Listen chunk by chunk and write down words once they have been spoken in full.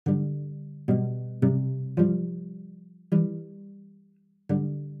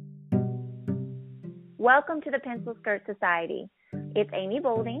Welcome to the Pencil Skirt Society. It's Amy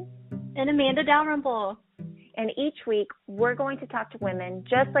Boulding and Amanda Dalrymple. And each week, we're going to talk to women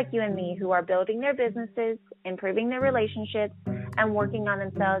just like you and me who are building their businesses, improving their relationships, and working on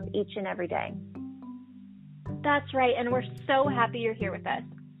themselves each and every day. That's right, and we're so happy you're here with us.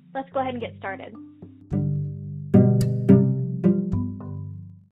 Let's go ahead and get started.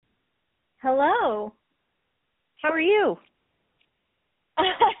 Hello. How are you?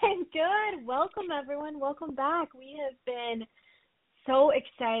 I'm good. Welcome, everyone. Welcome back. We have been so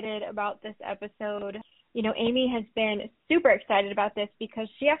excited about this episode. You know, Amy has been super excited about this because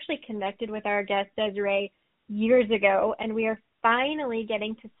she actually connected with our guest, Desiree, years ago, and we are finally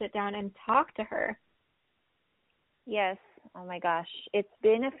getting to sit down and talk to her. Yes. Oh, my gosh. It's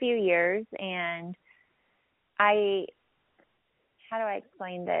been a few years, and how do I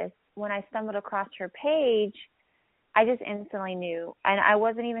explain this? When I stumbled across her page, I just instantly knew, and I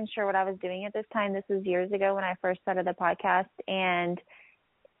wasn't even sure what I was doing at this time. This was years ago when I first started the podcast, and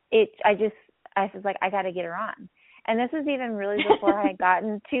I was like, I got to get her on. And this is even really before I had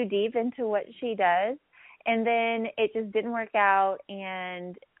gotten too deep into what she does. And then it just didn't work out,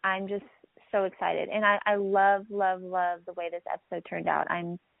 and I'm just so excited. And I love, love, love the way this episode turned out.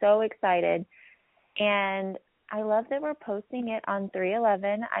 I'm so excited. And I love that we're posting it on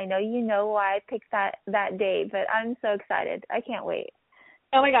 3/11. I know you know why I picked that day, but I'm so excited. I can't wait.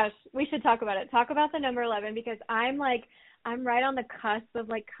 Oh my gosh, we should talk about it. Talk about the number 11 because I'm right on the cusp of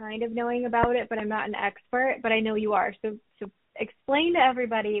kind of knowing about it, but I'm not an expert, but I know you are. So explain to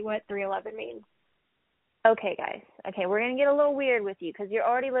everybody what 3/11 means. Okay, guys. Okay, we're going to get a little weird with you because you're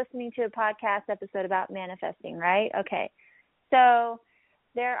already listening to a podcast episode about manifesting, right? Okay. So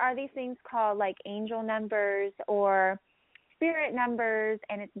there are these things called angel numbers or spirit numbers,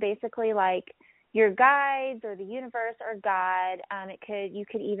 and it's basically like your guides or the universe or God. You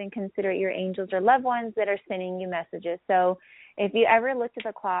could even consider it your angels or loved ones that are sending you messages. So if you ever looked at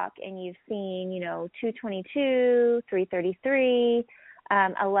the clock and you've seen, 2:22, 3:33,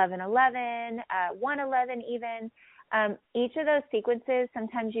 11:11, 1:11 even, each of those sequences,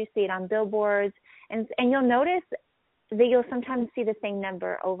 sometimes you see it on billboards, and you'll notice that you'll sometimes see the same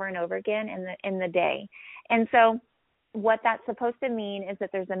number over and over again in the day. And so what that's supposed to mean is that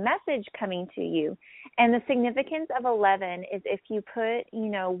there's a message coming to you. And the significance of 11 is if you put,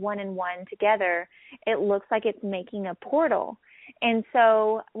 1 and 1 together, it looks like it's making a portal. And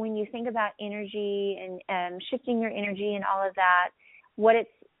so when you think about energy and shifting your energy and all of that, what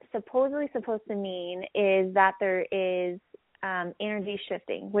it's supposedly supposed to mean is that there is energy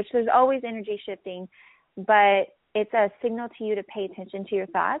shifting, which there's always energy shifting, but it's a signal to you to pay attention to your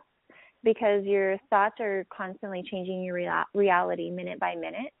thoughts because your thoughts are constantly changing your reality minute by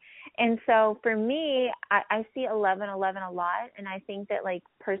minute. And so for me, I see 11:11 a lot, and I think that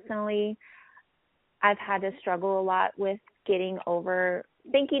personally, I've had to struggle a lot with getting over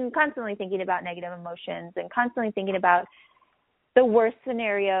constantly thinking about negative emotions and constantly thinking about the worst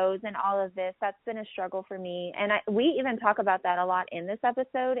scenarios and all of this. That's been a struggle for me. And we even talk about that a lot in this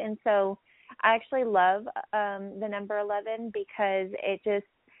episode. And so I actually love the number 11 because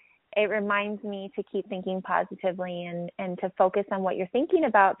it reminds me to keep thinking positively and to focus on what you're thinking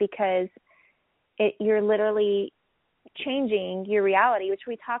about because you're literally changing your reality, which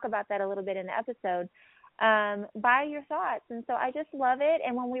we talk about that a little bit in the episode, by your thoughts. And so I just love it.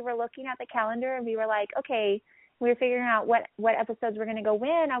 And when we were looking at the calendar and we were like, okay, we were figuring out what episodes we're going to go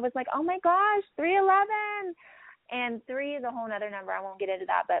when, I was like, oh my gosh, 3/11. And 3 is a whole other number. I won't get into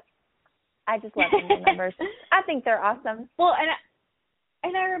that, but I just love the numbers. I think they're awesome. Well,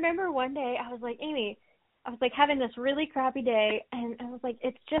 and I remember one day I was like, Amy, I was having this really crappy day, and I was like,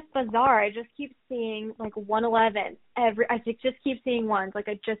 it's just bizarre. I just keep seeing 1:11 I just keep seeing ones.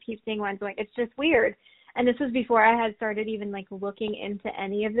 I just keep seeing ones. It's just weird. And this was before I had started even looking into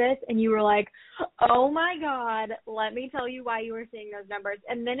any of this. And you were like, oh my God, let me tell you why you were seeing those numbers.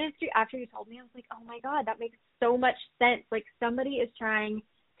 And then after you told me, I was like, oh my God, that makes so much sense. Somebody is trying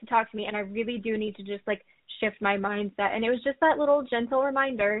to talk to me, and I really do need to just shift my mindset. And it was just that little gentle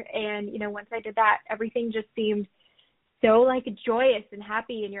reminder. And, once I did that, everything just seemed so joyous and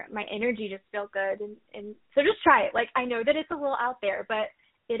happy, and my energy just felt good. And so just try it. I know that it's a little out there, but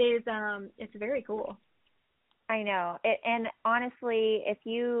it is, it's very cool. I know. And honestly, if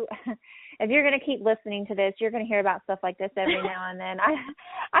you're going to keep listening to this, you're going to hear about stuff like this every now and then.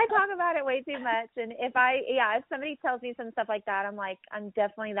 I talk about it way too much. And if somebody tells me some stuff like that, I'm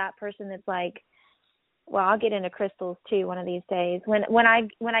definitely that person that's Well, I'll get into crystals too one of these days. When I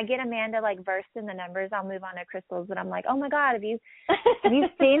get Amanda like versed in the numbers, I'll move on to crystals. But I'm like, oh my God, have you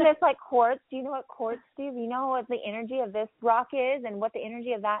seen this like quartz? Do you know what quartz do? Do you know what the energy of this rock is and what the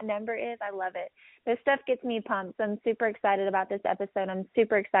energy of that number is? I love it. This stuff gets me pumped. So I'm super excited about this episode. I'm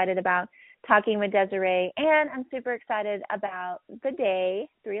super excited about talking with Desiree, and I'm super excited about the day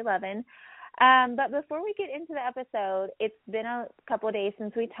 311. But before we get into the episode, it's been a couple of days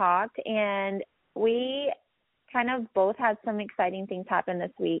since we talked, and we kind of both had some exciting things happen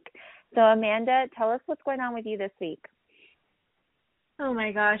this week. So Amanda, tell us what's going on with you this week. Oh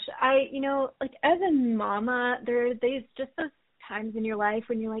my gosh. Like as a mama, there's just those times in your life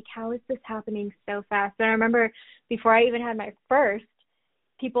when you're like, how is this happening so fast? And I remember before I even had my first,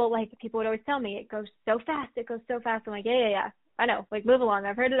 people would always tell me, it goes so fast. I'm like, yeah. I know, like move along.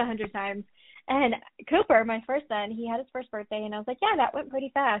 I've heard it 100 times. And Cooper, my first son, he had his first birthday, and I was like, yeah, that went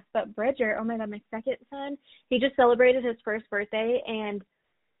pretty fast. But Bridger, oh my God, my second son, he just celebrated his first birthday, and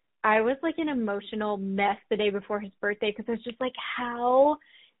I was like an emotional mess the day before his birthday because I was just like, how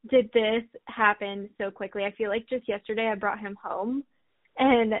did this happen so quickly? I feel like just yesterday I brought him home,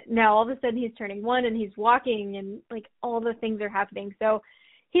 and now all of a sudden he's turning 1 and he's walking, and like all the things are happening. So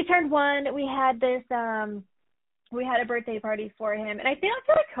he turned 1. We had a birthday party for him. And I feel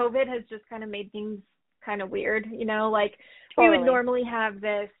like COVID has just kind of made things kind of weird, like Totally. we would normally have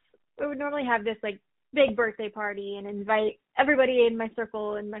this like big birthday party and invite everybody in my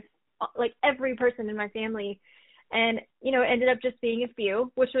circle and like every person in my family. And, it ended up just being a few,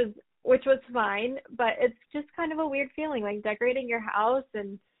 which was fine, but it's just kind of a weird feeling, like decorating your house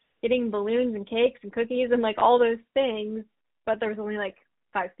and getting balloons and cakes and cookies and like all those things, but there was only like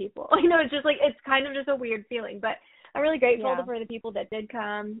 5 people. It's just like, it's kind of just a weird feeling, but I'm really grateful for the people that did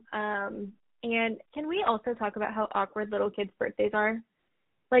come. And can we also talk about how awkward little kids' birthdays are?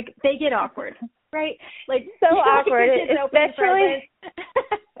 Like, they get awkward, right? Like, so awkward, especially.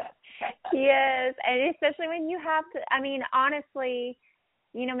 Yes, and especially when you have to, I mean, honestly,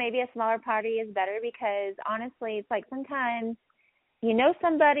 maybe a smaller party is better because honestly, it's like sometimes you know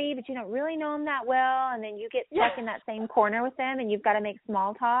somebody, but you don't really know them that well, and then you get stuck in that same corner with them, and you've got to make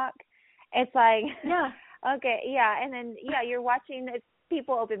small talk. It's like, okay, and then, you're watching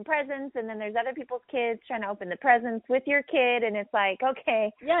people open presents, and then there's other people's kids trying to open the presents with your kid, and it's like,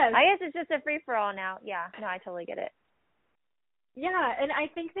 okay, I guess it's just a free-for-all now. Yeah, no, I totally get it. Yeah, and I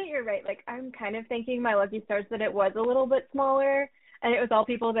think that you're right. Like, I'm kind of thanking my lucky stars that it was a little bit smaller, and it was all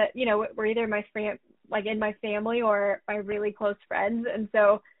people that, were either in my family or my really close friends, and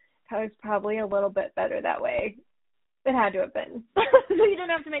so that was probably a little bit better that way. It had to have been. So you don't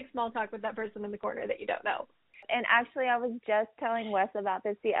have to make small talk with that person in the corner that you don't know. And actually, I was just telling Wes about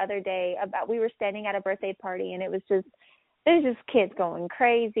this the other day, we were standing at a birthday party, and there's just kids going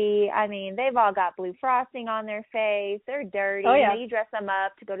crazy. I mean, they've all got blue frosting on their face. They're dirty. Oh, yeah. You dress them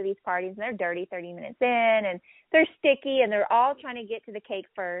up to go to these parties, and they're dirty 30 minutes in, and they're sticky, and they're all trying to get to the cake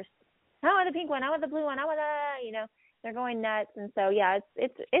first. I want the pink one. I want the blue one. I want they're going nuts. And so,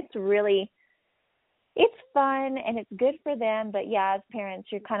 it's really, it's fun, and it's good for them. But, as parents,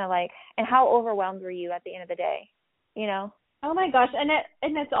 you're kind of like, and how overwhelmed were you at the end of the day, Oh, my gosh.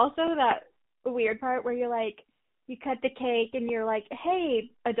 And it's also that weird part where you're like, you cut the cake, and you're like,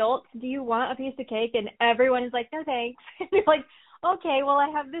 hey, adults, do you want a piece of cake? And everyone is like, no, thanks. And you're like, okay, well, I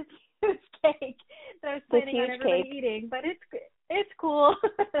have this huge cake that I was planning on everybody eating, but it's cool.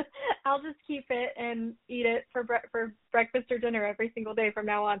 I'll just keep it and eat it for breakfast or dinner every single day from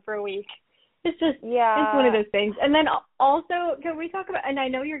now on for a week. It's just, it's one of those things. And then also, can we talk about, and I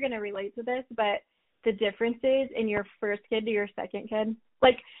know you're going to relate to this, but the differences in your first kid to your second kid?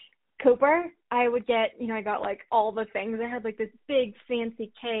 Like, Cooper, I would get, I got like all the things. I had like this big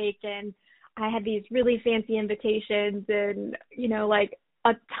fancy cake, and I had these really fancy invitations, and, like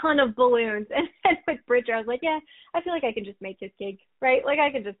a ton of balloons. And with Bridger, I was like, I feel like I can just make his cake, right? Like,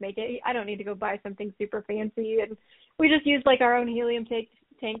 I can just make it. I don't need to go buy something super fancy. And we just used like our own helium tank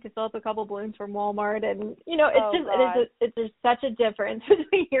to fill up a couple balloons from Walmart. And, there's such a difference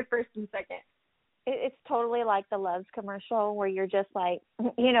between your first and second. It's totally like the Love's commercial where you're just like,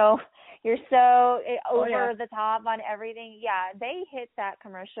 you're so over the top on everything. Yeah, they hit that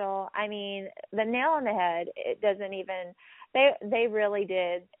commercial. I mean, the nail on the head. It doesn't even, they really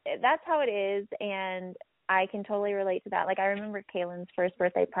did. That's how it is, and I can totally relate to that. Like, I remember Kaylin's first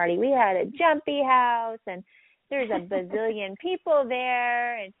birthday party. We had a jumpy house, and there's a bazillion people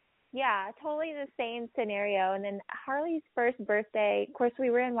there, and totally the same scenario. And then Harley's first birthday, of course,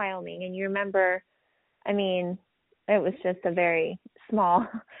 we were in Wyoming, and you remember, I mean, it was just a very small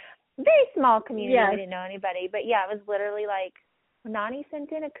community. We didn't know anybody. But, it was literally like Nani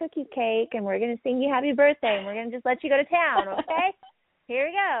sent in a cookie cake, and we're going to sing you happy birthday, and we're going to just let you go to town, okay? Here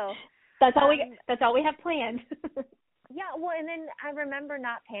we go. That's all we have planned. Yeah, well, and then I remember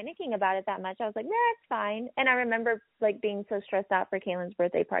not panicking about it that much. I was like, nah, it's fine. And I remember, like, being so stressed out for Kaylin's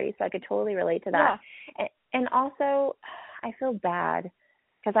birthday party, so I could totally relate to that. Yeah. And also, I feel bad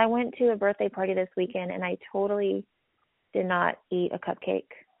because I went to a birthday party this weekend, and I totally did not eat a cupcake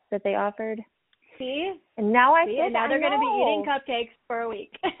that they offered. See? And now I feel and now they're going to be eating cupcakes for a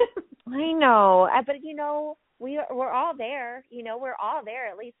week. I know. But, we're all there. We're all there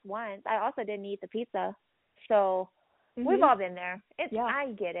at least once. I also didn't eat the pizza. So we've all been there.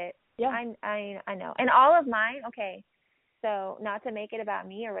 I get it. Yeah. I know. And all of mine, okay, so not to make it about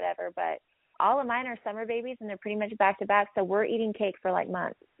me or whatever, but all of mine are summer babies, and they're pretty much back to back. So we're eating cake for like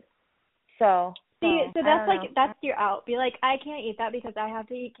months. So that's your out. Be like, I can't eat that because I have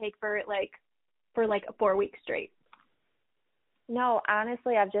to eat cake for 4 weeks straight. No,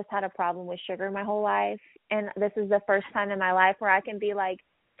 honestly, I've just had a problem with sugar my whole life, and this is the first time in my life where I can be like,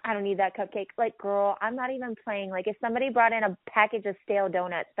 I don't need that cupcake. Like, girl, I'm not even playing. Like, if somebody brought in a package of stale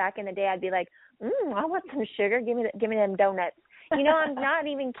donuts back in the day, I'd be like, I want some sugar. Give me them donuts. I'm not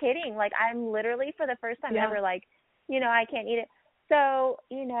even kidding. Like, I'm literally for the first time ever, like, I can't eat it. So,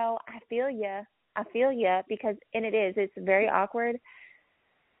 I feel you because, and it's very awkward.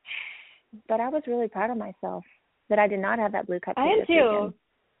 But I was really proud of myself that I did not have that blue cupcake. I am this too. weekend.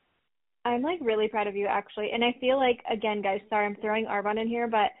 I'm like really proud of you actually. And I feel like, again, guys, sorry I'm throwing Arbonne in here,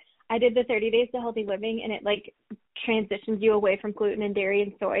 but I did the 30 days to healthy living, and it like transitions you away from gluten and dairy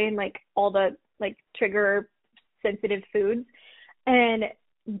and soy and like all the like trigger sensitive foods. And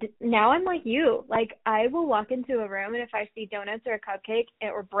now I'm like you. Like, I will walk into a room, and if I see donuts or a cupcake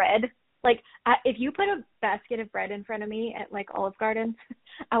or bread, like if you put a basket of bread in front of me at like Olive Garden,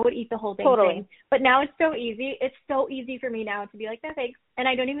 I would eat the whole dang thing. But now it's so easy. It's so easy for me now to be like, no thanks. And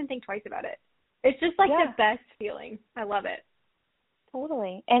I don't even think twice about it. It's just like the best feeling. I love it.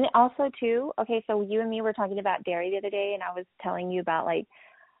 Totally. And also too, okay, so you and me were talking about dairy the other day, and I was telling you about like,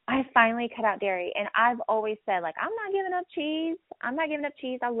 I finally cut out dairy. And I've always said, like, I'm not giving up cheese.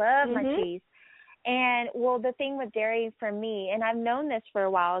 I love my cheese. And, well, the thing with dairy for me, and I've known this for a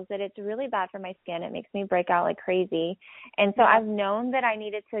while, is that it's really bad for my skin. It makes me break out like crazy. And so I've known that I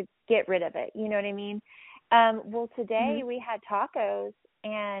needed to get rid of it. You know what I mean? Well, today we had tacos,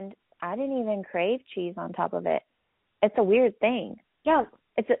 and I didn't even crave cheese on top of it. It's a weird thing. Yeah.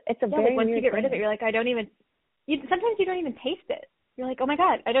 It's a very like once weird you get rid thing. of it, you're like, sometimes you don't even taste it. You're like, oh my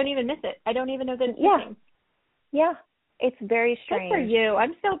God, I don't even miss it. I don't even know that it's missing. Yeah. It's very strange. Good for you.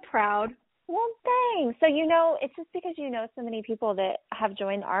 I'm so proud. Well, thanks. So, it's just because so many people that have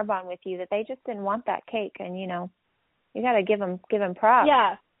joined Arbonne with you that they just didn't want that cake. And, you got to give them props.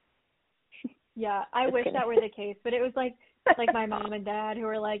 Yeah. Yeah. I wish that were the case. But it was like my mom and dad who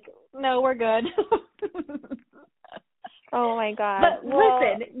were like, no, we're good. Oh, my God. But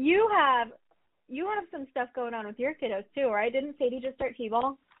listen, you have some stuff going on with your kiddos too, right? Didn't Sadie just start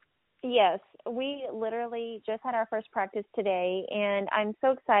T-ball? Yes. We literally just had our first practice today, and I'm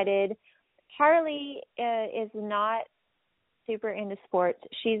so excited. Harley is not super into sports.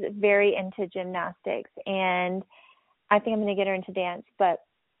 She's very into gymnastics, and I think I'm going to get her into dance. But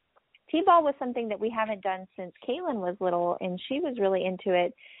T-ball was something that we haven't done since Kaylin was little, and she was really into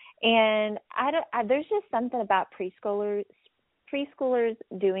it. And there's just something about preschoolers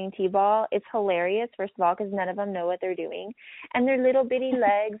doing T-ball. It's hilarious, first of all, because none of them know what they're doing. And they're little bitty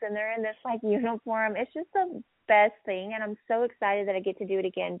legs, and they're in this, like, uniform. It's just the best thing, and I'm so excited that I get to do it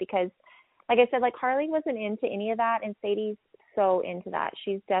again because, like I said, like, Harley wasn't into any of that, and Sadie's so into that.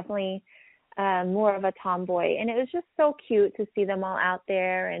 She's definitely more of a tomboy. And it was just so cute to see them all out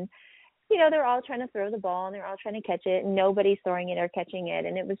there, and they're all trying to throw the ball, and they're all trying to catch it, and nobody's throwing it or catching it.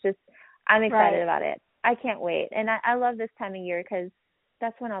 And it was just, I'm excited about it. I can't wait. And I love this time of year because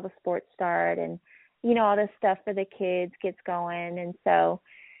that's when all the sports start and, all this stuff for the kids gets going. And so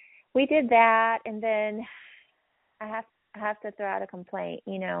we did that. And then I have to throw out a complaint,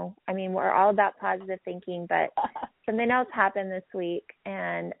 I mean, we're all about positive thinking, but something else happened this week,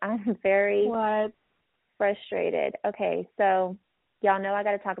 and I'm very frustrated. Okay, so y'all know I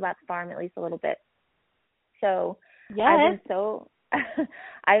got to talk about the farm at least a little bit. So I've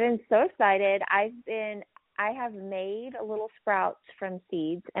been so excited. I have made little sprouts from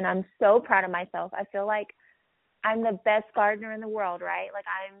seeds, and I'm so proud of myself. I feel like I'm the best gardener in the world, right? Like,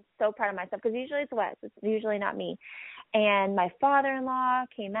 I'm so proud of myself because usually it's Wes. It's usually not me. And my father-in-law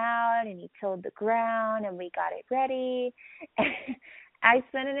came out, and he tilled the ground, and we got it ready. I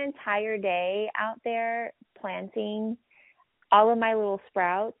spent an entire day out there planting all of my little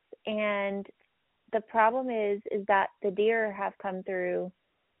sprouts, and the problem is that the deer have come through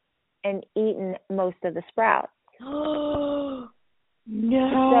and eaten most of the sprouts. No.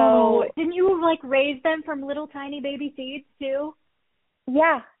 So Didn't you like raise them from little tiny baby seeds too?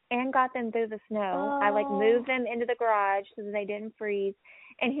 yeah, and got them through the snow. I like Oh. moved them into the garage so that they didn't freeze.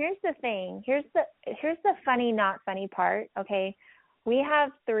 And here's the thing. Here's the funny, not funny part. Okay, we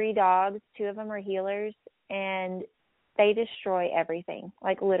have 3 dogs. 2 of them are healers, and they destroy everything,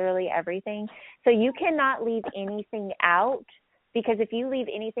 like literally everything. So you cannot leave anything out, because if you leave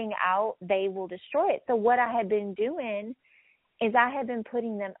anything out, they will destroy it. So what I had been doing is I had been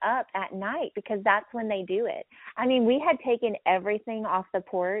putting them up at night, because that's when they do it. I mean, we had taken everything off the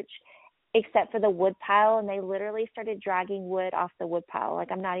porch except for the wood pile, and they literally started dragging wood off the wood pile.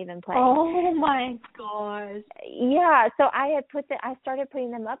 Like, I'm not even playing. Oh my gosh. Yeah, so I started putting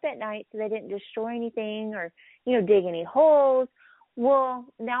them up at night so they didn't destroy anything or, dig any holes. Well,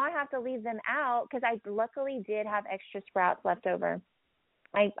 now I have to leave them out because I luckily did have extra sprouts left over.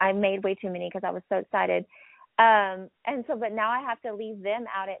 I made way too many because I was so excited. But now I have to leave them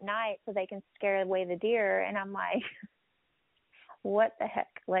out at night so they can scare away the deer. And I'm like, what the heck?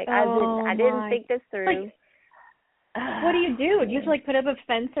 Like, I didn't think this through. Like, what do you do? Do you just put up a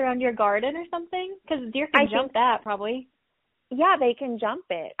fence around your garden or something? Because deer can jump that probably. Yeah, they can jump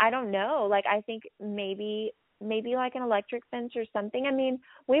it. I don't know. Like, I think maybe like an electric fence or something. I mean,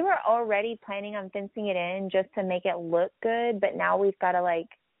 we were already planning on fencing it in just to make it look good, but now we've got to, like,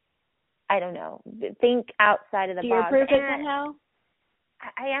 I don't know, think outside of the box. Deer-proof it somehow?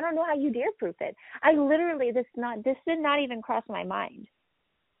 I don't know how you deer-proof it. I literally, this did not even cross my mind.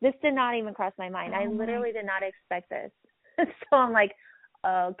 This did not even cross my mind. I literally did not expect this. So I'm like,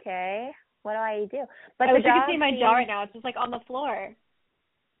 okay, what do I do? But I wish you could see my jar right now. It's just like on the floor.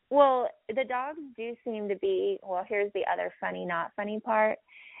 Well, the dogs do seem to be, well, here's the other funny, not funny part,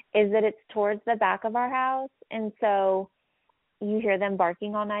 is that it's towards the back of our house. And so you hear them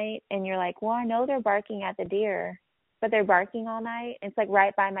barking all night, and you're like, well, I know they're barking at the deer, but they're barking all night. It's like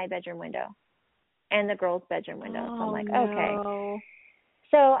right by my bedroom window and the girls' bedroom window. So I'm like, okay.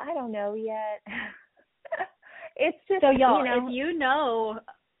 So I don't know yet. It's just, so y'all, if you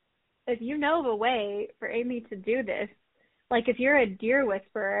know of a way for Amy to do this, like if you're a deer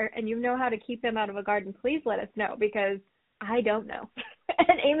whisperer and you know how to keep them out of a garden, please let us know, because I don't know.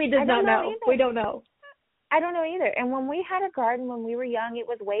 And Amy does not know. We don't know. I don't know either. And when we had a garden when we were young, it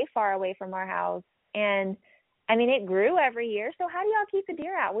was way far away from our house. And I mean, it grew every year. So how do y'all keep the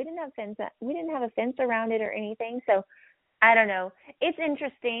deer out? We didn't have a fence around it or anything. So I don't know. It's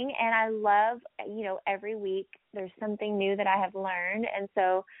interesting, and I love, every week there's something new that I have learned. And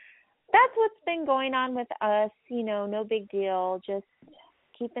so that's what's been going on with us, no big deal, just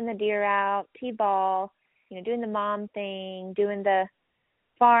keeping the deer out, T-ball, doing the mom thing, doing the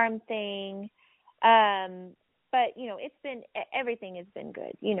farm thing. But, everything has been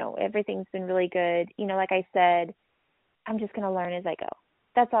good. Everything's been really good. Like I said, I'm just going to learn as I go.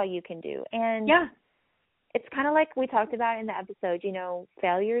 That's all you can do. And yeah, it's kind of like we talked about in the episode,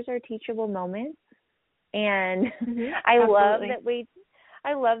 failures are teachable moments. And I love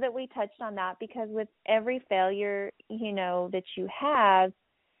that we touched on that, because with every failure, that you have,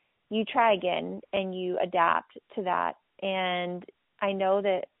 you try again and you adapt to that. And I know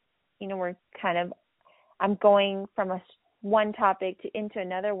that, we're I'm going from one topic into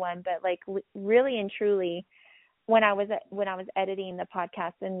another one, but like really and truly, when I was editing the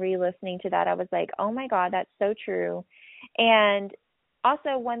podcast and re-listening to that, I was like, oh my God, that's so true. And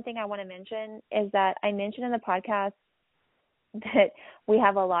also, one thing I want to mention is that I mentioned in the podcast that we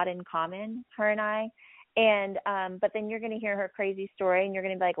have a lot in common, her and I. And but then you're going to hear her crazy story, and you're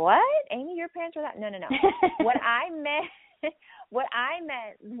going to be like, what? Amy, your parents are that? No. What I meant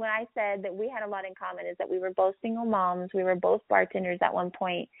when I said that we had a lot in common is that we were both single moms. We were both bartenders at one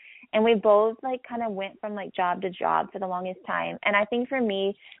point, and we both like kind of went from like job to job for the longest time. And I think for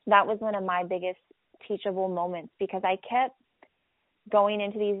me, that was one of my biggest teachable moments, because I kept going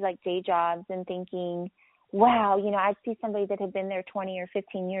into these like day jobs and thinking, wow, I'd see somebody that had been there 20 or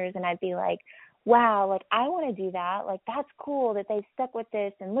 15 years, and I'd be like, wow, like I want to do that. Like, that's cool that they've stuck with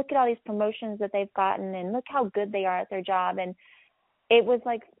this, and look at all these promotions that they've gotten, and look how good they are at their job. And it was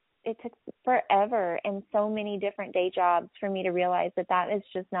like, it took forever and so many different day jobs for me to realize that that is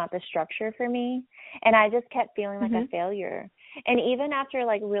just not the structure for me. And I just kept feeling like a failure. And even after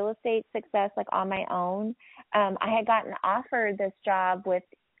like real estate success, like on my own, I had gotten offered this job with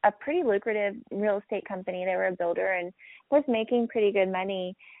a pretty lucrative real estate company. They were a builder and was making pretty good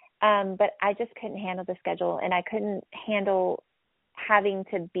money. But I just couldn't handle the schedule, and I couldn't handle having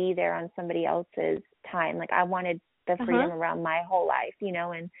to be there on somebody else's time. Like, I wanted the freedom around my whole life,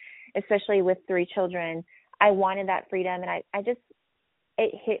 and especially with 3 children. I wanted that freedom, and I just,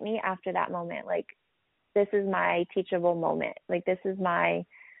 it hit me after that moment. Like, this is my teachable moment. Like, this is my,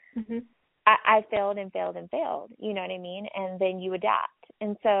 I failed and failed and failed, you know what I mean? And then you adapt.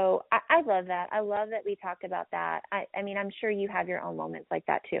 And so I love that. I love that we talked about that. I mean, I'm sure you have your own moments like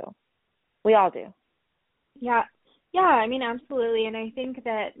that too. We all do. Yeah. Yeah, I mean, absolutely. And I think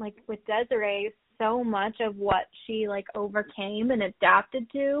that, like, with Desiree, so much of what she, like, overcame and adapted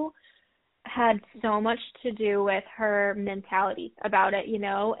to had so much to do with her mentality about it, you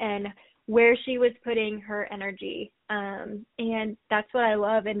know, and where she was putting her energy. And that's what I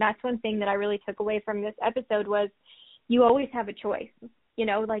love. And that's one thing that I really took away from this episode was you always have a choice, you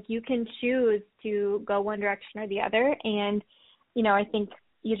know, like you can choose to go one direction or the other. And, you know, I think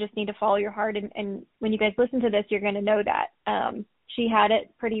you just need to follow your heart. And when you guys listen to this, you're going to know that she had it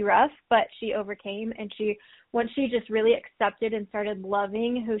pretty rough, but she overcame. And once she just really accepted and started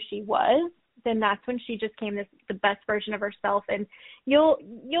loving who she was, then that's when she just came the best version of herself. And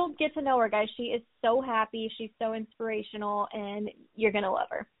you'll get to know her, guys. She is so happy. She's so inspirational, and you're going to love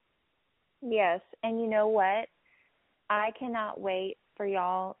her. Yes. And you know what? I cannot wait for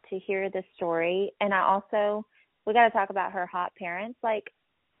y'all to hear this story. And we got to talk about her hot parents. Like,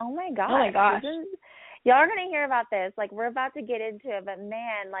 oh my gosh. Y'all are going to hear about this. Like, we're about to get into it, but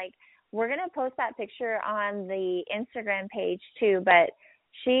man, like, we're going to post that picture on the Instagram page too. But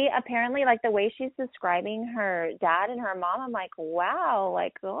she apparently, like, the way she's describing her dad and her mom, I'm like, wow,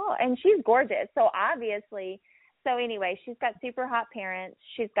 like, oh, and she's gorgeous. So obviously, anyway, she's got super hot parents.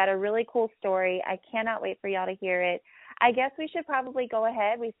 She's got a really cool story. I cannot wait for y'all to hear it. I guess we should probably go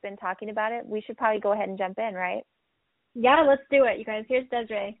ahead. We've been talking about it. We should probably go ahead and jump in, right? Yeah, let's do it, you guys. Here's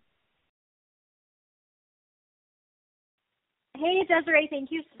Desiree. Hey, Desiree, thank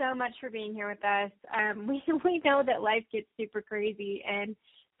you so much for being here with us. We know that life gets super crazy, and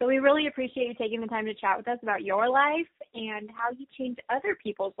so we really appreciate you taking the time to chat with us about your life and how you change other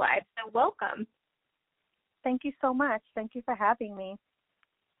people's lives. So welcome. Thank you so much. Thank you for having me.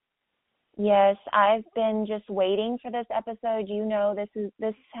 Yes, I've been just waiting for this episode. You know,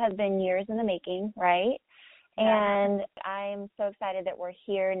 this has been years in the making, right? Yeah. And I'm so excited that we're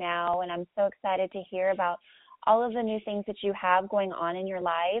here now, and I'm so excited to hear about all of the new things that you have going on in your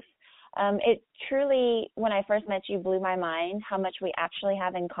life. It truly, when I first met you, blew my mind how much we actually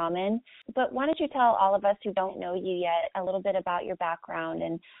have in common. But why don't you tell all of us who don't know you yet a little bit about your background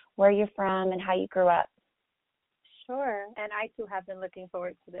and where you're from and how you grew up? Sure. And I, too, have been looking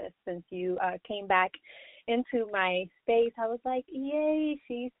forward to this since you came back into my space. I was like, yay,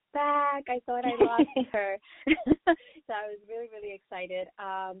 she's back. I thought I lost her. So I was really, really excited.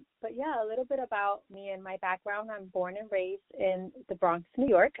 But, yeah, a little bit about me and my background. I'm born and raised in the Bronx, New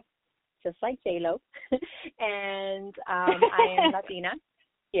York, just like J-Lo. And I am Latina.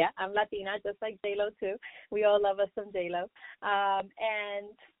 Yeah, I'm Latina, just like J-Lo, too. We all love us some J-Lo.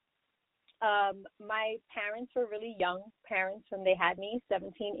 My parents were really young parents when they had me,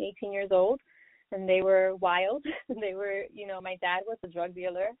 17, 18 years old, and they were wild. They were, my dad was a drug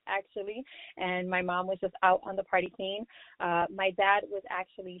dealer, actually, and my mom was just out on the party scene. My dad was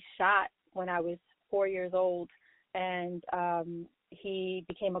actually shot when I was 4 years old, and he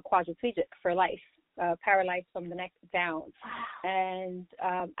became a quadriplegic for life, paralyzed from the neck down. And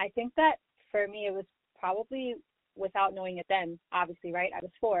I think that for me it was probably, without knowing it then, obviously, right, I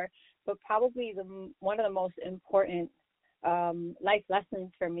was 4, but probably one of the most important life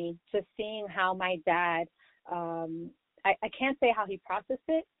lessons for me, just seeing how my dad, I can't say how he processed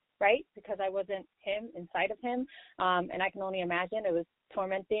it, right, because I wasn't him, inside of him, and I can only imagine it was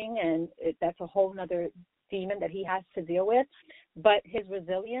tormenting, and that's a whole other demon that he has to deal with. But his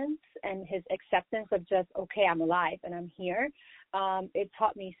resilience and his acceptance of just, okay, I'm alive and I'm here, it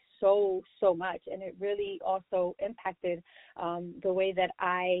taught me so much, and it really also impacted the way that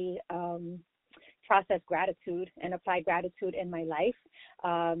I process gratitude and apply gratitude in my life.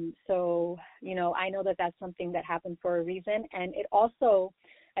 So, I know that that's something that happened for a reason, and it also,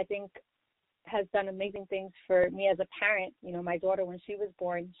 I think, has done amazing things for me as a parent. My daughter, when she was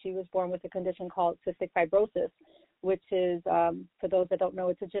born with a condition called cystic fibrosis, which is, for those that don't know,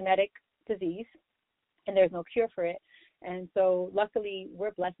 it's a genetic disease, and there's no cure for it. And so luckily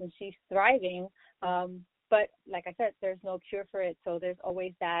we're blessed and she's thriving. But like I said, there's no cure for it. So there's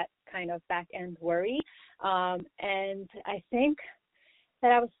always that kind of back end worry. And I think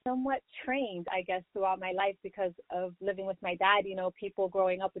that I was somewhat trained, I guess, throughout my life because of living with my dad. People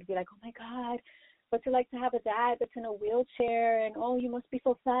growing up would be like, oh my God, what's it like to have a dad that's in a wheelchair? And, oh, you must be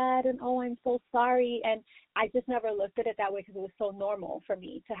so sad. And, oh, I'm so sorry. And I just never looked at it that way because it was so normal for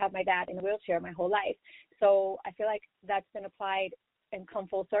me to have my dad in a wheelchair my whole life. So I feel like that's been applied and come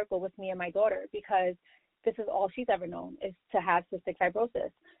full circle with me and my daughter, because this is all she's ever known, is to have cystic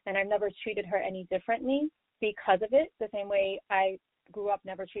fibrosis. And I've never treated her any differently because of it, the same way I grew up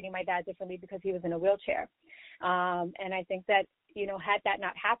never treating my dad differently because he was in a wheelchair. And I think that, you know, had that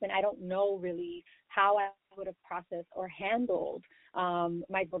not happened, I don't know really how I would have processed or handled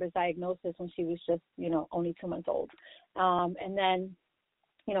my daughter's diagnosis when she was just, you know, only 2 months old. And then,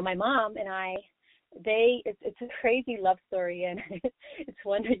 you know, my mom and I, it's a crazy love story, and it's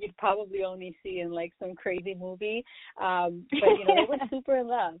one that you'd probably only see in like some crazy movie. But you know, they were super in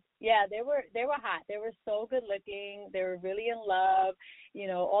love. Yeah, they were hot. They were so good looking. They were really in love. You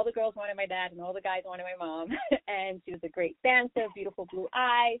know, all the girls wanted my dad and all the guys wanted my mom. And she was a great dancer, beautiful blue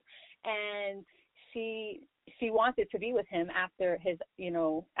eyes, and she wanted to be with him after his, you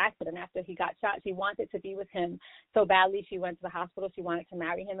know, accident, after he got shot. She wanted to be with him so badly. She went to the hospital. She wanted to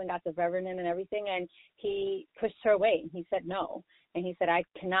marry him and got the Reverend and everything. And he pushed her away. He said no. And he said, I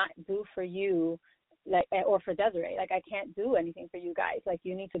cannot do for you, like, or for Desiree. Like, I can't do anything for you guys. Like,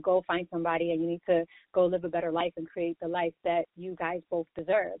 you need to go find somebody and you need to go live a better life and create the life that you guys both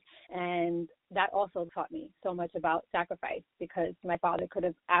deserve. And that also taught me so much about sacrifice, because my father could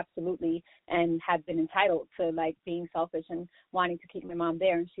have absolutely and had been entitled to like being selfish and wanting to keep my mom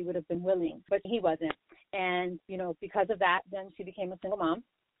there, and she would have been willing, but he wasn't. And, you know, because of that, then she became a single mom.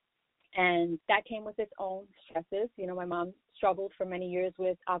 And that came with its own stresses. You know, my mom struggled for many years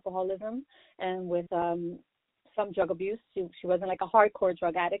with alcoholism and with some drug abuse. She wasn't like a hardcore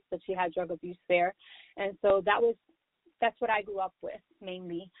drug addict, but she had drug abuse there. And so that's what I grew up with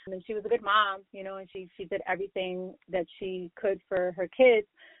mainly. And she was a good mom, you know, and she did everything that she could for her kids,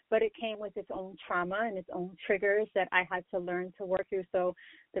 but it came with its own trauma and its own triggers that I had to learn to work through. So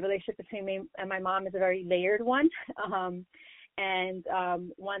the relationship between me and my mom is a very layered one, and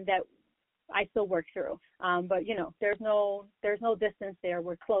one that I still work through. But, you know, there's no distance there.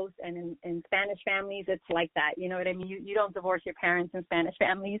 We're close. And in Spanish families, it's like that. You know what I mean? You don't divorce your parents in Spanish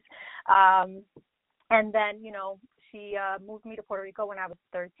families. And then, you know, she moved me to Puerto Rico when I was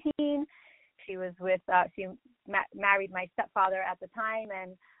 13. She was with, married my stepfather at the time.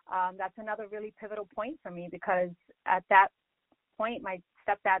 And that's another really pivotal point for me, because at that point, my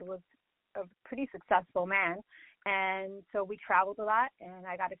stepdad was a pretty successful man. And so we traveled a lot, and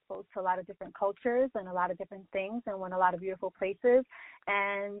I got exposed to a lot of different cultures and a lot of different things, and went a lot of beautiful places.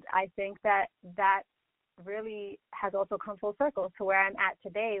 And I think that really has also come full circle to where I'm at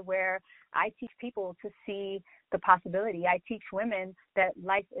today, where I teach people to see the possibility. I teach women that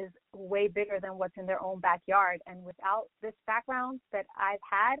life is way bigger than what's in their own backyard. And without this background that I've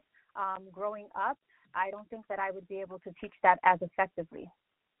had growing up, I don't think that I would be able to teach that as effectively.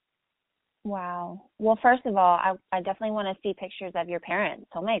 Wow. Well, first of all, I definitely want to see pictures of your parents.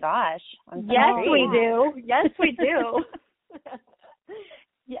 Oh my gosh. Yes, we do. Yes, we do.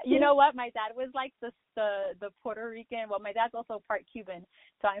 Yeah, you know what? My dad was like the Puerto Rican. Well, my dad's also part Cuban,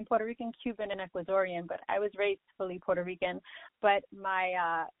 so I'm Puerto Rican, Cuban, and Ecuadorian. But I was raised fully Puerto Rican. But my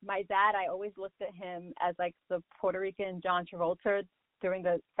dad, I always looked at him as like the Puerto Rican John Travolta during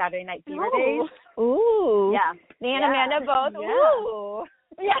the Saturday Night Fever days. Ooh. Yeah. Me and Amanda both. Yeah. Ooh.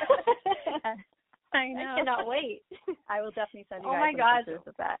 Yeah. I know. I cannot wait. I will definitely send you Oh guys my some pictures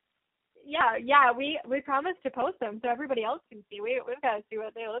of that. Yeah, we promised to post them so everybody else can see. We've got to see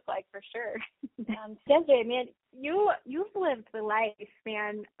what they look like for sure. Desiree, man, you've lived the life,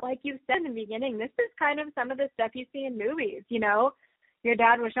 man. Like you said in the beginning, this is kind of some of the stuff you see in movies, you know. Your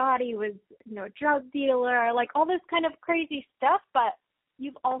dad was shot, he was, you know, a drug dealer, like all this kind of crazy stuff, but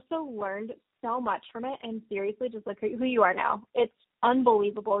you've also learned so much from it, and seriously, just look at who you are now. It's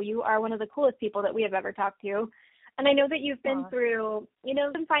unbelievable. You are one of the coolest people that we have ever talked to. And I know that you've been through, you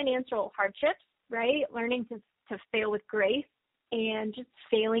know, some financial hardships, right? Learning to fail with grace and just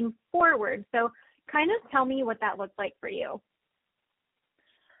failing forward. So kind of tell me what that looked like for you.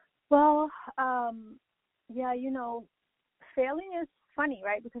 Well, yeah, you know, failing is funny,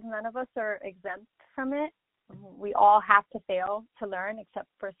 right? Because none of us are exempt from it. We all have to fail to learn, except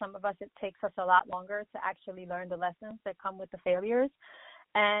for some of us, it takes us a lot longer to actually learn the lessons that come with the failures.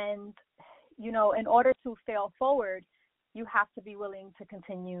 And you know, in order to fail forward, you have to be willing to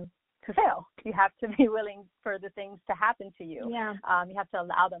continue to fail. You have to be willing for the things to happen to you. Yeah. You have to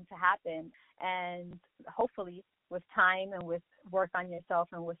allow them to happen. And hopefully with time and with work on yourself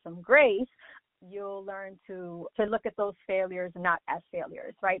and with some grace, you'll learn to look at those failures not as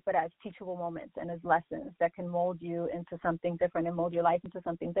failures, right, but as teachable moments and as lessons that can mold you into something different and mold your life into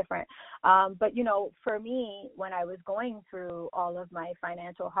something different. But, you know, for me, when I was going through all of my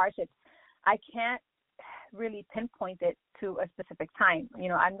financial hardships, I can't really pinpoint it to a specific time. You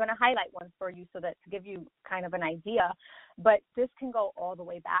know, I'm going to highlight one for you so that to give you kind of an idea, but this can go all the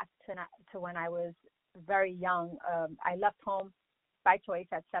way back to when I was very young. I left home by choice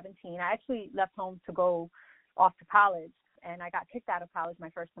at 17. I actually left home to go off to college, and I got kicked out of college my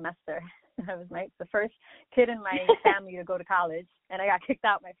first semester. I was the first kid in my family to go to college, and I got kicked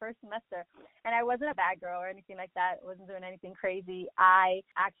out my first semester. And I wasn't a bad girl or anything like that. I wasn't doing anything crazy. I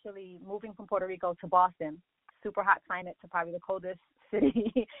actually, moving from Puerto Rico to Boston, super hot climate, to probably the coldest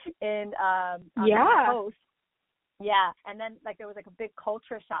city in on the coast. Yeah, and then there was a big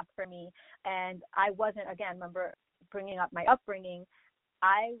culture shock for me, and I wasn't, again, remember bringing up my upbringing,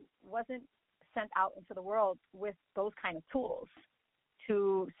 I wasn't sent out into the world with those kind of tools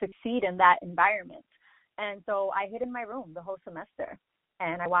to succeed in that environment. And so I hid in my room the whole semester,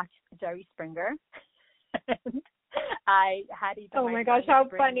 and I watched Jerry Springer. And I had either oh my gosh, how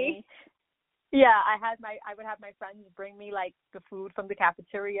funny. I would have my friends bring me the food from the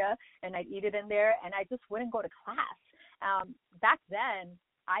cafeteria, and I'd eat it in there, and I just wouldn't go to class. Back then,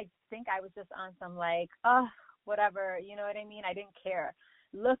 I think I was just on some whatever, you know what I mean? I didn't care.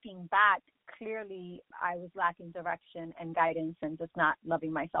 Looking back, clearly I was lacking direction and guidance and just not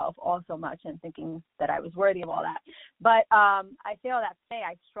loving myself all so much and thinking that I was worthy of all that. But I say all that to say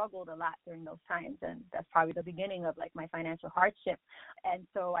I struggled a lot during those times, and that's probably the beginning of my financial hardship. And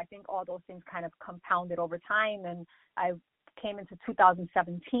so I think all those things kind of compounded over time, and I came into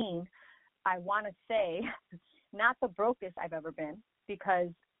 2017, I want to say, not the brokest I've ever been, because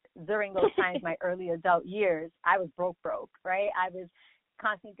during those times, my early adult years, I was broke, right? I was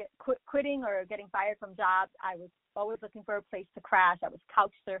constantly quitting or getting fired from jobs. I was always looking for a place to crash. I was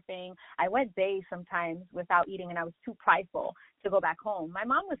couch surfing. I went days sometimes without eating, and I was too prideful to go back home. My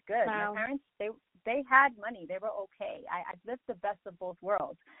mom was good. Wow. My parents, they had money. They were okay. I lived the best of both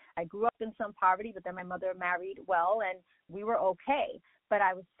worlds. I grew up in some poverty, but then my mother married well, and we were okay. But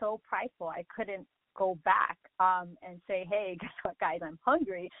I was so prideful, I couldn't go back and say, hey, guess what, guys, I'm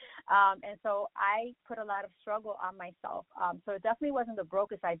hungry. And so I put a lot of struggle on myself. So it definitely wasn't the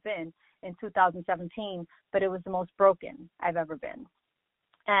brokest I've been in 2017, but it was the most broken I've ever been.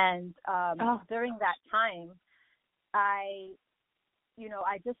 And during that time, I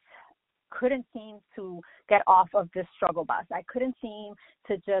just couldn't seem to get off of this struggle bus. I couldn't seem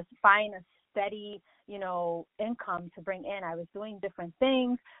to just find a steady, income to bring in. I was doing different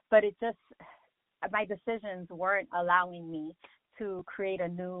things, but my decisions weren't allowing me to create a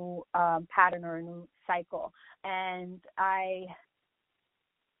new pattern or a new cycle. And I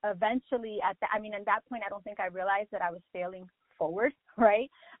eventually, at that point, I don't think I realized that I was failing forward, right?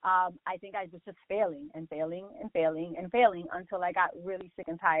 I think I was just failing and failing and failing and failing until I got really sick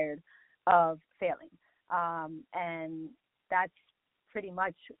and tired of failing. And that's pretty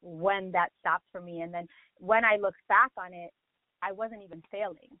much when that stopped for me. And then when I looked back on it, I wasn't even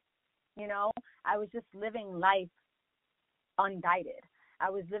failing. I was just living life unguided. I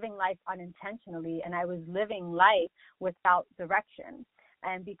was living life unintentionally, and I was living life without direction.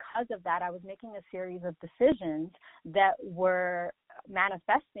 And because of that, I was making a series of decisions that were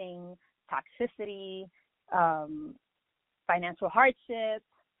manifesting toxicity, financial hardship,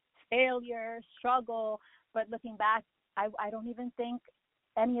 failure, struggle. But looking back, I don't even think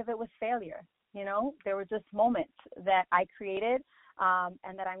any of it was failure. There were just moments that I created,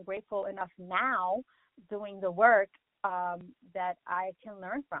 and that I'm grateful enough now doing the work that I can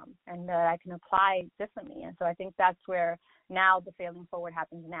learn from and that I can apply differently. And so I think that's where now the failing forward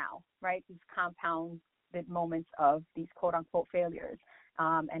happens now, right? These compounded moments of these quote unquote failures.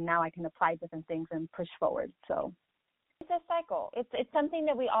 And now I can apply different things and push forward. So it's a cycle. It's something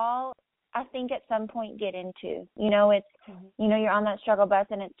that we all, I think, at some point get into. It's you're on that struggle bus,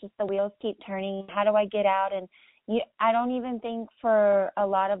 and it's just the wheels keep turning. How do I get out? And I don't even think for a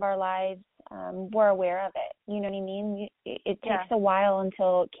lot of our lives we're aware of it. You know what I mean? It takes a while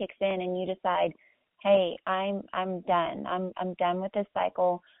until it kicks in, and you decide, hey, I'm done. I'm done with this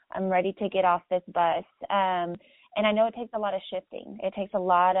cycle. I'm ready to get off this bus. And I know it takes a lot of shifting. It takes a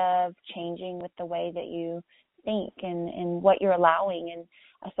lot of changing with the way that you think and what you're allowing.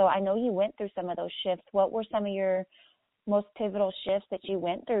 And so I know you went through some of those shifts. What were some of your most pivotal shifts that you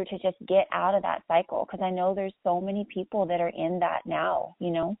went through to just get out of that cycle? Because I know there's so many people that are in that now,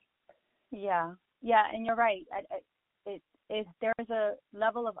 Yeah, and you're right. There's a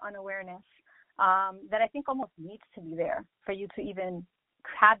level of unawareness that I think almost needs to be there for you to even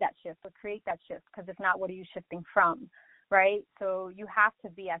have that shift or create that shift, because if not, what are you shifting from, right? So you have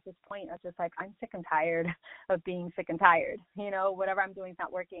to be at this point of just I'm sick and tired of being sick and tired. Whatever I'm doing is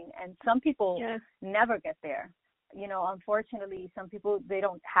not working. And some people never get there. unfortunately, some people, they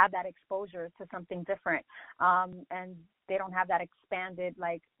don't have that exposure to something different. And they don't have that expanded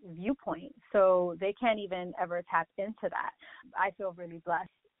like viewpoint. So they can't even ever tap into that. I feel really blessed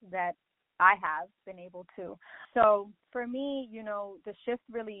that I have been able to. So for me, the shift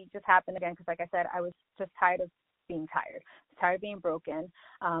really just happened again because, like I said, I was just tired of being tired of being broken.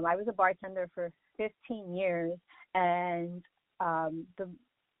 I was a bartender for 15 years, and the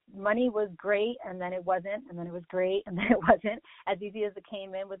money was great, and then it wasn't, and then it was great, and then it wasn't. As easy as it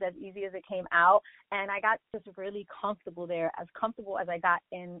came in was as easy as it came out, and I got just really comfortable there, as comfortable as I got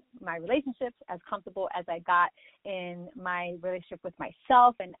in my relationships, as comfortable as I got in my relationship with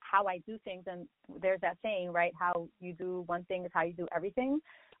myself and how I do things. And there's that saying, right? How you do one thing is how you do everything,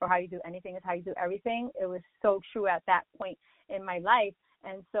 or how you do anything is how you do everything. It was so true at that point in my life.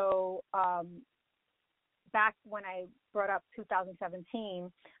 And so back when I brought up 2017,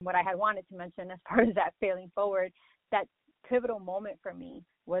 what I had wanted to mention as part of that failing forward, that pivotal moment for me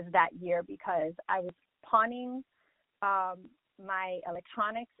was that year, because I was pawning my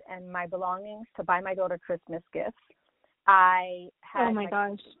electronics and my belongings to buy my daughter Christmas gifts. I had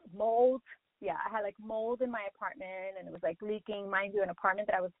mold. Yeah, I had like mold in my apartment, and it was like leaking. Mind you, an apartment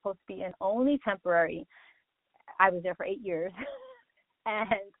that I was supposed to be in only temporary. I was there for 8 years. And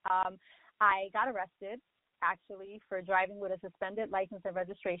I got arrested, actually, for driving with a suspended license and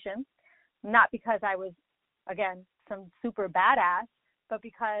registration, not because I was, again, some super badass, but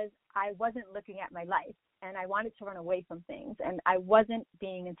because I wasn't looking at my life, and I wanted to run away from things, and I wasn't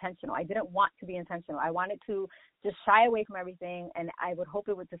being intentional. I didn't want to be intentional. I wanted to just shy away from everything, and I would hope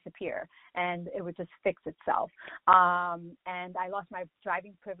it would disappear, and it would just fix itself. And I lost my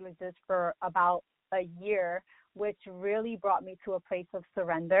driving privileges for about a year, which really brought me to a place of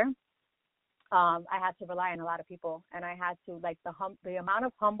surrender. I had to rely on a lot of people, and I had to, like, the amount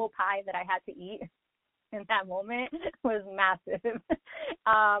of humble pie that I had to eat in that moment was massive.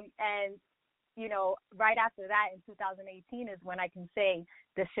 And, right after that in 2018 is when I can say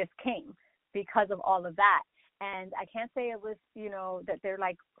the shift came because of all of that. And I can't say it was, that they're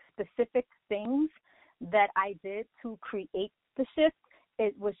like specific things that I did to create the shift.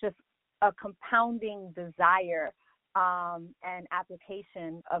 It was just a compounding desire and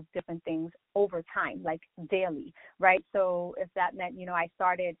application of different things over time, like daily, right? So if that meant, I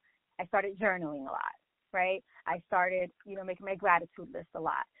started journaling a lot, right? I started, making my gratitude list a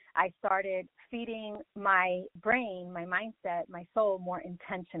lot. I started feeding my brain, my mindset, my soul more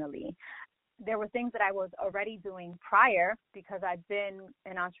intentionally. There were things that I was already doing prior, because I've been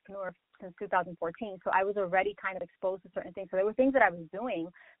an entrepreneur since 2014. So I was already kind of exposed to certain things. So there were things that I was doing,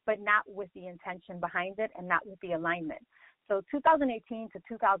 but not with the intention behind it and not with the alignment. So 2018 to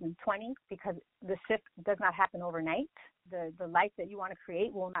 2020, because the shift does not happen overnight. The life that you want to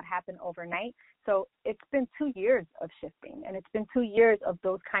create will not happen overnight. So it's been 2 years of shifting, and it's been 2 years of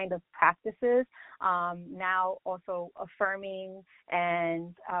those kind of practices. Now also affirming,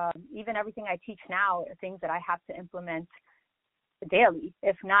 and even everything I teach now are things that I have to implement daily,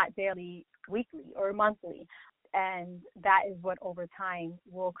 if not daily, weekly or monthly. And that is what over time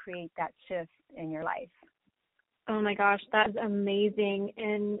will create that shift in your life. Oh my gosh, that's amazing.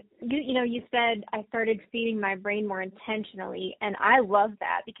 And you said I started feeding my brain more intentionally, and I love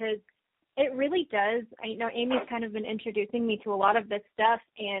that, because it really does. Amy's kind of been introducing me to a lot of this stuff,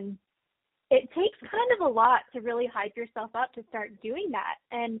 and it takes kind of a lot to really hype yourself up to start doing that.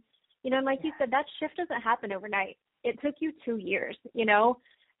 And, like you said, that shift doesn't happen overnight. It took you 2 years,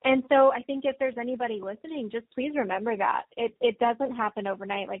 And so I think if there's anybody listening, just please remember that it doesn't happen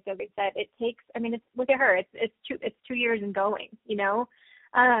overnight. Like Desiree said, it takes, look at her. It's 2 years and going, Yeah.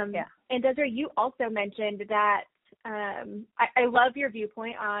 And Desiree, you also mentioned that, I love your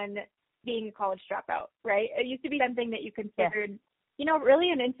viewpoint on being a college dropout, right? It used to be something that you considered, really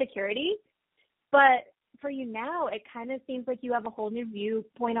an insecurity, but for you now, it kind of seems like you have a whole new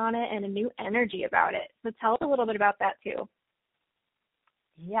viewpoint on it and a new energy about it. So tell us a little bit about that too.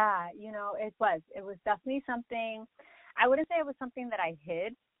 Yeah, it was definitely something. I wouldn't say it was something that I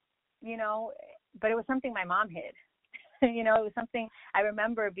hid, but it was something my mom hid. It was something I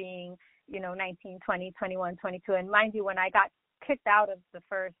remember being, 19, 20, 21, 22. And mind you, when I got kicked out of the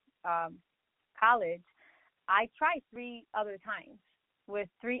first college, I tried 3 other times with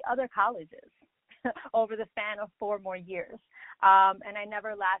 3 other colleges over the span of 4 more years. And I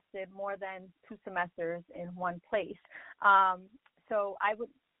never lasted more than 2 semesters in one place. So I would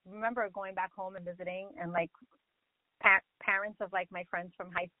remember going back home and visiting, and like parents of like my friends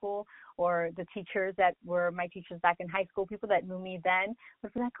from high school, or the teachers that were my teachers back in high school, people that knew me then,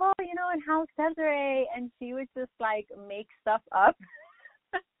 would be like, oh, and how's Desiree? And she would just like make stuff up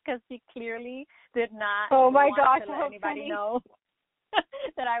because she clearly did not oh my want gosh, to let anybody know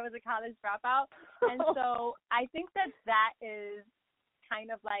that I was a college dropout. And so I think that is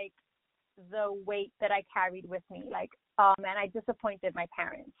kind of like the weight that I carried with me. Like, and I disappointed my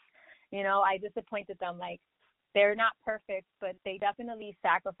parents. You know, I disappointed them. Like, they're not perfect, but they definitely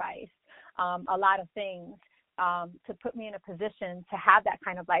sacrificed a lot of things to put me in a position to have that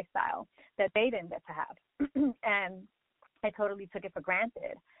kind of lifestyle that they didn't get to have. And I totally took it for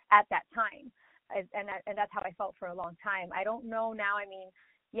granted at that time. And that's how I felt for a long time. I don't know now. I mean,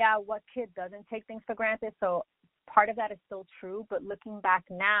 yeah, what kid doesn't take things for granted? So part of that is still true. But looking back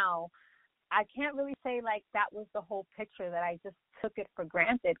now, I can't really say like that was the whole picture, that I just took it for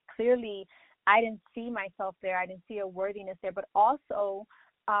granted. Clearly, I didn't see myself there. I didn't see a worthiness there. But also,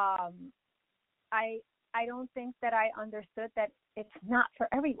 I don't think that I understood that it's not for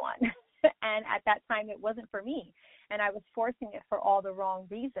everyone. And at that time, it wasn't for me. And I was forcing it for all the wrong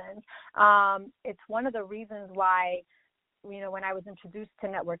reasons. It's one of the reasons why, you know, when I was introduced to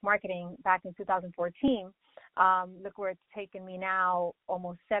network marketing back in 2014, look where it's taken me now,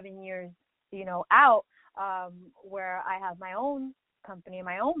 almost 7 years, you know, out, where I have my own company,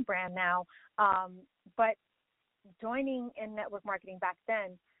 my own brand now. But joining in network marketing back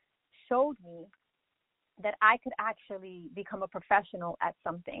then showed me that I could actually become a professional at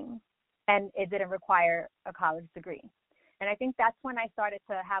something, and it didn't require a college degree. And I think that's when I started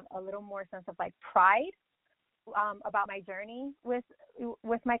to have a little more sense of like pride about my journey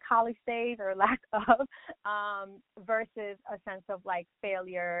with my college days, or lack of, versus a sense of like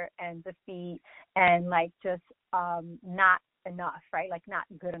failure and defeat and like just not enough, right? Like not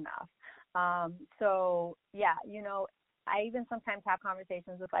good enough. So yeah, you know, I even sometimes have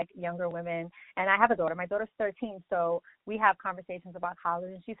conversations with like younger women, and I have a daughter. My daughter's 13, so we have conversations about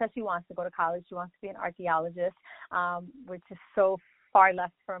college, and she says she wants to go to college. She wants to be an archaeologist, which is so far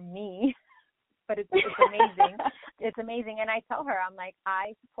left from me, but it's amazing. It's amazing. And I tell her, I'm like,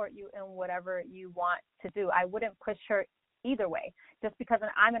 I support you in whatever you want to do. I wouldn't push her either way. Just because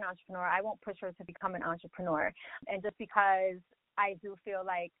I'm an entrepreneur, I won't push her to become an entrepreneur. And just because I do feel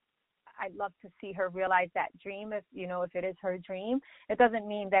like I'd love to see her realize that dream, if it is her dream, it doesn't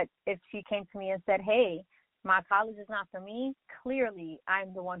mean that if she came to me and said, hey, my college is not for me, clearly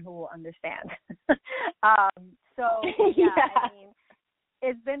I'm the one who will understand. So yeah, I mean,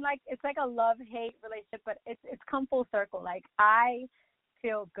 it's like a love-hate relationship, but it's come full circle. Like, I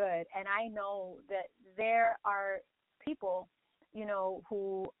feel good, and I know that there are people, you know,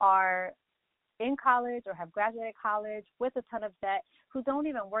 who are in college or have graduated college with a ton of debt, who don't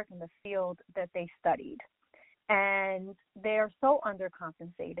even work in the field that they studied. And they're so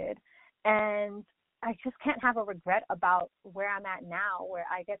undercompensated. And I just can't have a regret about where I'm at now, where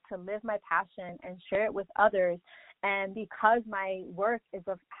I get to live my passion and share it with others. And because my work is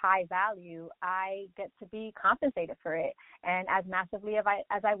of high value, I get to be compensated for it, and as massively as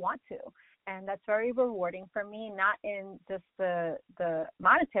I want to. And that's very rewarding for me, not in just the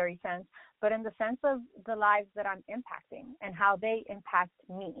monetary sense, but in the sense of the lives that I'm impacting and how they impact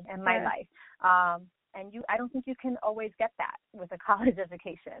me and my life. And I don't think you can always get that with a college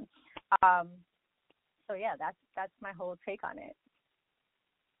education. So yeah, that's my whole take on it.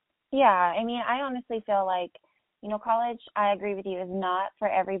 Yeah, I mean, I honestly feel like, you know, college, I agree with you, is not for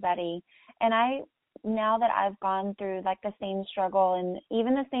everybody. And now that I've gone through like the same struggle, and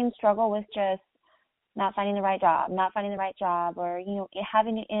even the same struggle with just not finding the right job, or, you know,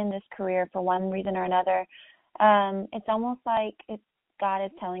 having to end this career for one reason or another, it's almost like God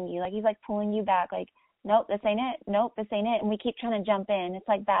is telling you, like, he's like pulling you back, like, nope, this ain't it. Nope, this ain't it. And we keep trying to jump in. It's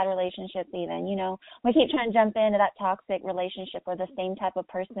like bad relationships even, you know. We keep trying to jump into that toxic relationship or the same type of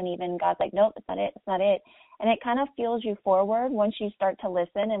person even. God's like, nope, it's not it. It's not it. And it kind of fuels you forward once you start to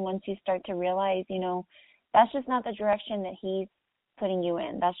listen, and once you start to realize, you know, that's just not the direction that he's putting you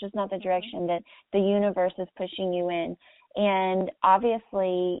in. That's just not the direction that the universe is pushing you in. And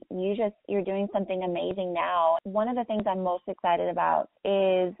obviously, you're doing something amazing now. One of the things I'm most excited about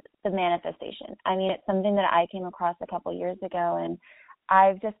is the manifestation. I mean, it's something that I came across a couple years ago, and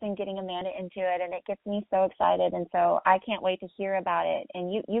I've just been getting Amanda into it, and it gets me so excited. And so I can't wait to hear about it.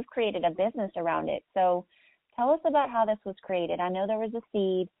 And you've created a business around it. So tell us about how this was created. I know there was a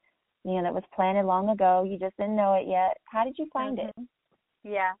seed, you know, that was planted long ago. You just didn't know it yet. How did you find it?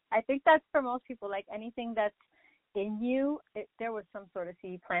 Yeah, I think that's for most people, like anything that's in you, there was some sort of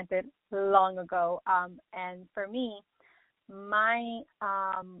seed planted long ago. And for me, my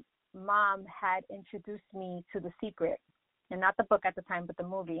mom had introduced me to The Secret, and not the book at the time, but the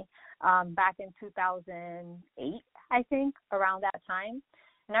movie, back in 2008, I think, around that time.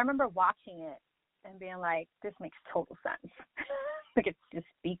 And I remember watching it and being like, this makes total sense. Like, it just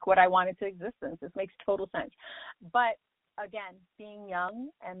speaks speak what I want into existence. This makes total sense. But again, being young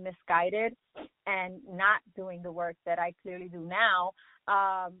and misguided and not doing the work that I clearly do now,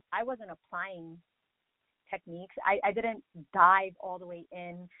 I wasn't applying techniques. I didn't dive all the way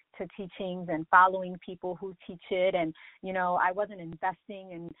in to teachings and following people who teach it. And, I wasn't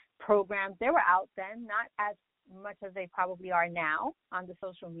investing in programs. They were out then, not as much as they probably are now on the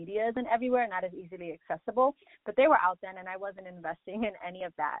social medias and everywhere, not as easily accessible, but they were out then, and I wasn't investing in any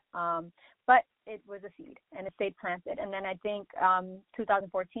of that. But it was a seed, and it stayed planted. And then I think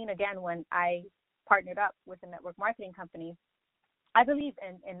 2014, again, when I partnered up with a network marketing company, I believe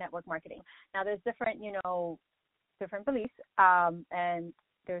in network marketing. Now, there's different, different beliefs, and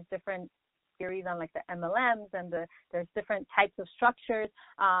there's different theories on like the MLMs, and there's different types of structures.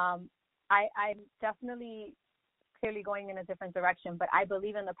 I'm definitely clearly going in a different direction, but I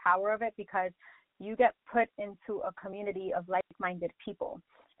believe in the power of it because you get put into a community of like-minded people,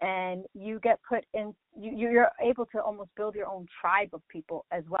 and you get put in, you're able to almost build your own tribe of people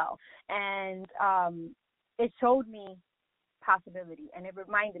as well. And it showed me possibility, and it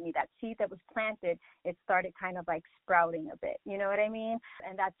reminded me that seed that was planted, it started kind of like sprouting a bit, you know what I mean?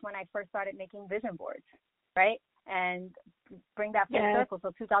 And that's when I first started making vision boards, right? And bring that full circle.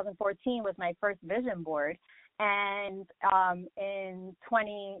 So 2014 was my first vision board, and in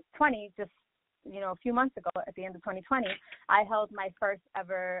 2020, just a few months ago, at the end of 2020, I held my first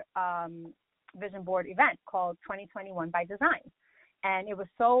ever vision board event called 2021 by Design. And it went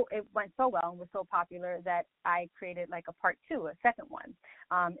so well and was so popular that I created like a part 2, a second one,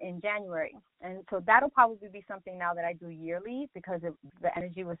 in January. And so that'll probably be something now that I do yearly because the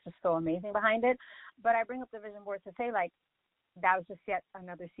energy was just so amazing behind it. But I bring up the vision board to say, like, that was just yet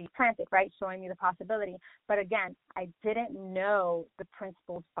another seed planted, right? Showing me the possibility. But again, I didn't know the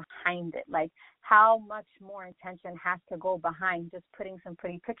principles behind it, like how much more intention has to go behind just putting some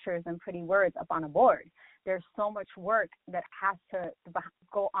pretty pictures and pretty words up on a board. There's so much work that has to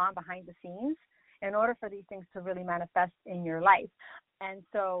go on behind the scenes in order for these things to really manifest in your life. And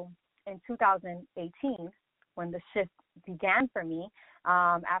so in 2018, when the shift began for me,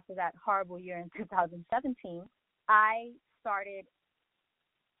 after that horrible year in 2017, I started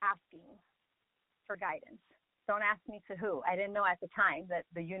asking for guidance. Don't ask me to who. I didn't know at the time that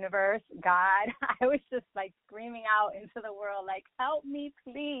the universe, God, I was just like screaming out into the world, like, help me,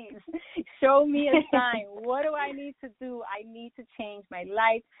 please. Show me a sign. What do I need to do? I need to change my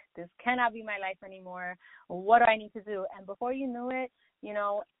life. This cannot be my life anymore. What do I need to do? And before you knew it,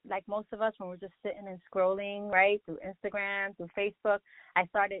 like most of us, when we're just sitting and scrolling, right, through Instagram, through Facebook,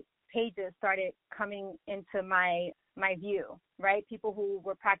 pages started coming into my view, right? People who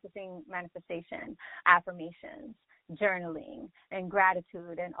were practicing manifestation, affirmations, journaling, and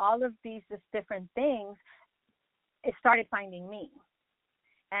gratitude, and all of these just different things, it started finding me.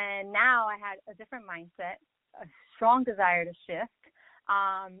 And now I had a different mindset, a strong desire to shift,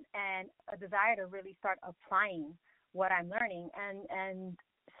 and a desire to really start applying what I'm learning. And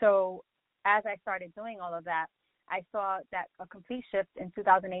so as I started doing all of that, I saw that a complete shift in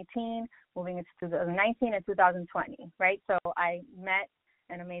 2018, moving into 2019 and 2020, right? So I met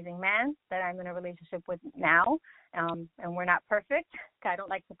an amazing man that I'm in a relationship with now, and we're not perfect. I don't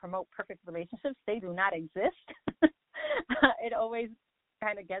like to promote perfect relationships. They do not exist. It always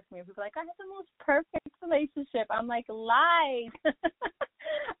kind of gets me. People are like, I have the most perfect relationship. I'm like, lies.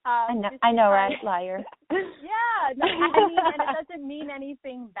 I know, right? Liar. Yeah. No, I mean, and it doesn't mean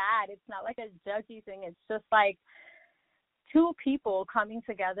anything bad. It's not like a judgy thing. It's just like two people coming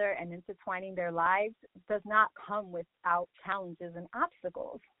together and intertwining their lives does not come without challenges and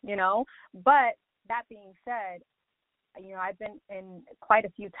obstacles, But that being said, I've been in quite a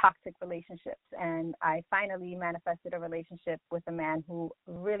few toxic relationships, and I finally manifested a relationship with a man who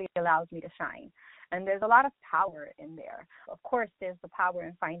really allows me to shine. And there's a lot of power in there. Of course, there's the power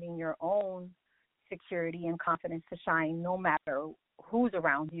in finding your own security and confidence to shine no matter who's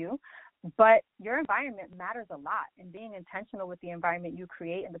around you. But your environment matters a lot, and being intentional with the environment you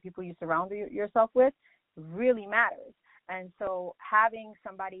create and the people you surround yourself with really matters. And so having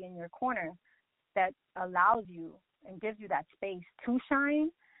somebody in your corner that allows you and gives you that space to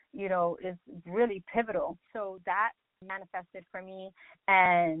shine, is really pivotal. So that manifested for me.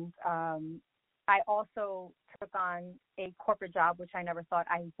 And I also took on a corporate job, which I never thought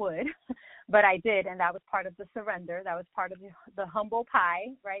I would, but I did. And that was part of the surrender. That was part of the humble pie,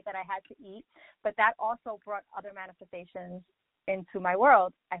 right, that I had to eat. But that also brought other manifestations into my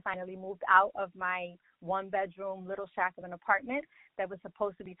world. I finally moved out of my 1-bedroom little shack of an apartment that was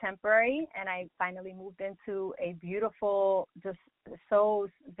supposed to be temporary, and I finally moved into a beautiful, just so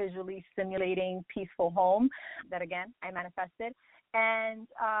visually stimulating, peaceful home that, again, I manifested. And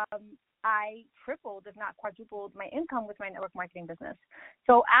I tripled, if not quadrupled, my income with my network marketing business.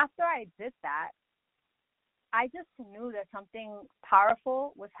 So after I did that, I just knew that something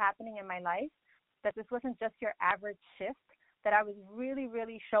powerful was happening in my life, that this wasn't just your average shift, that I was really,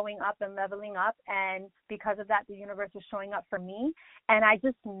 really showing up and leveling up. And because of that, the universe was showing up for me. And I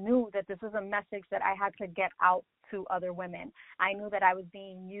just knew that this was a message that I had to get out to other women. I knew that I was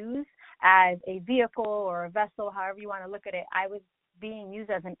being used as a vehicle or a vessel, however you want to look at it. I was being used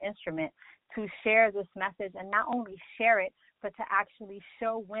as an instrument to share this message, and not only share it, but to actually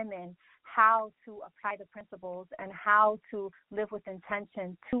show women how to apply the principles and how to live with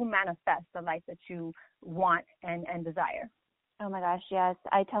intention to manifest the life that you want and desire. Oh my gosh, yes.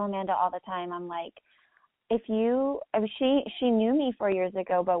 I tell Amanda all the time, I'm like, she knew me 4 years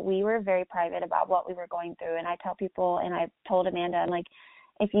ago, but we were very private about what we were going through. And I tell people, and I've told Amanda, I'm like,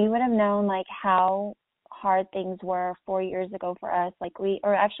 if you would have known like how hard things were 4 years ago for us,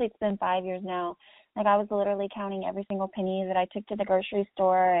 actually it's been 5 years now. Like I was literally counting every single penny that I took to the grocery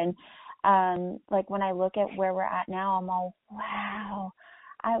store. And like when I look at where we're at now, I'm all, wow,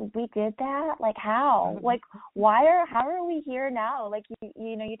 we did that? Like how? Like how are we here now? Like,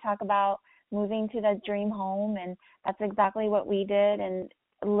 you talk about moving to the dream home, and that's exactly what we did. And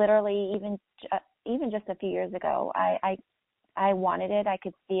literally even just a few years ago, I wanted it, I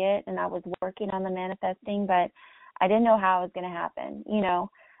could see it, and I was working on the manifesting, but I didn't know how it was going to happen,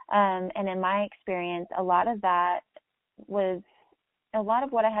 and in my experience, a lot of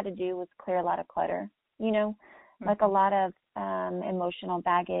what I had to do was clear a lot of clutter, like a lot of emotional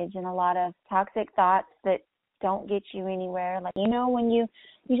baggage and a lot of toxic thoughts that don't get you anywhere. Like, when you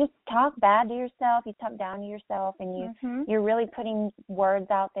just talk bad to yourself, you talk down to yourself, and you're really putting words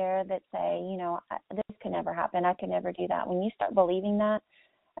out there that say, this could never happen. I could never do that. When you start believing that,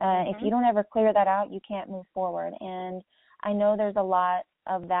 if you don't ever clear that out, you can't move forward. And I know there's a lot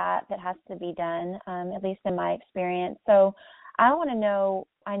of that has to be done, at least in my experience. So I want to know,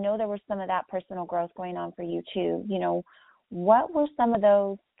 I know there was some of that personal growth going on for you too. What were some of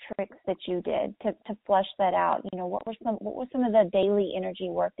those tricks that you did to flush that out? What was some of the daily energy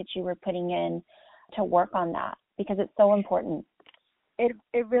work that you were putting in to work on that? Because it's so important. It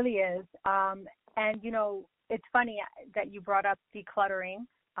really is. And it's funny that you brought up decluttering.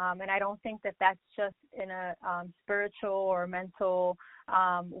 And I don't think that that's just in a spiritual or mental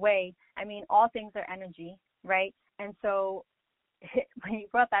way. I mean, all things are energy, right? And so when you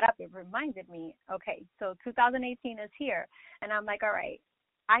brought that up, it reminded me, okay, so 2018 is here. And I'm like, all right,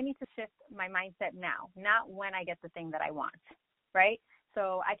 I need to shift my mindset now, not when I get the thing that I want, right?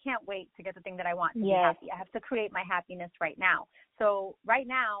 So I can't wait to get the thing that I want to be happy. I have to create my happiness right now. So right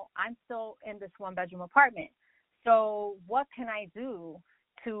now, I'm still in this one-bedroom apartment. So what can I do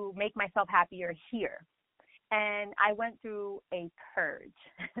to make myself happier here? And I went through a purge,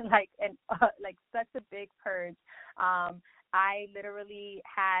 like such a big purge. I literally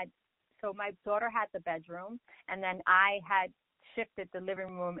so my daughter had the bedroom, and then I had shifted the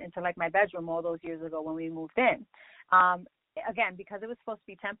living room into like my bedroom all those years ago when we moved in. Again, because it was supposed to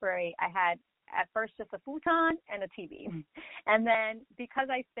be temporary, I had at first just a futon and a TV. And then because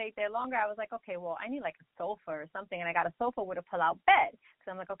I stayed there longer, I was like, okay, well, I need like a sofa or something. And I got a sofa with a pull-out bed.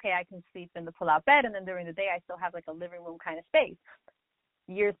 So I'm like, okay, I can sleep in the pull-out bed. And then during the day, I still have like a living room kind of space.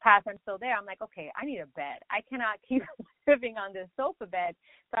 Years pass, I'm still there. I'm like, okay, I need a bed. I cannot keep living on this sofa bed.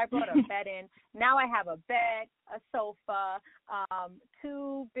 So I brought a bed in. Now I have a bed, a sofa,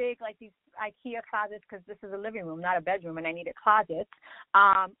 two big, like these IKEA closets, because this is a living room, not a bedroom, and I needed closets,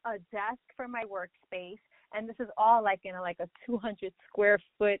 a desk for my workspace. And this is all like in a 200 square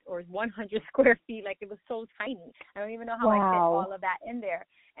foot or 100 square feet. Like it was so tiny. I don't even know how I fit all of that in there.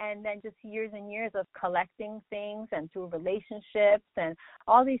 And then just years and years of collecting things and through relationships and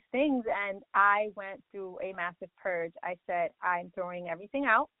all these things. And I went through a massive purge. I said, I'm throwing everything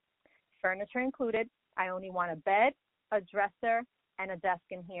out, furniture included. I only want a bed, a dresser, and a desk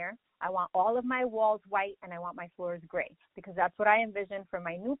in here. I want all of my walls white, and I want my floors gray, because that's what I envisioned for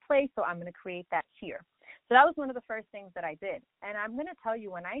my new place. So I'm going to create that here. So that was one of the first things that I did. And I'm going to tell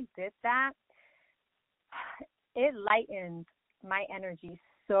you, when I did that, it lightened my energy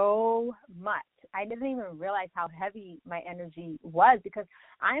so much. I didn't even realize how heavy my energy was, because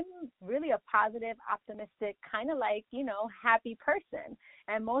I'm really a positive, optimistic, kind of like, happy person.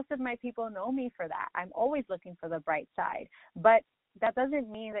 And most of my people know me for that. I'm always looking for the bright side. But that doesn't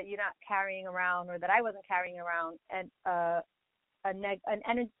mean that you're not carrying around, or that I wasn't carrying around an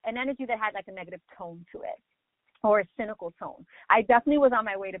energy that had like a negative tone to it, or a cynical tone. I definitely was on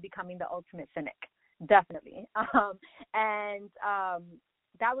my way to becoming the ultimate cynic. Definitely.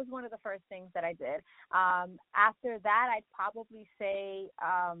 that was one of the first things that I did. After that, I'd probably say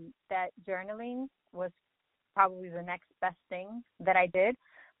that journaling was probably the next best thing that I did.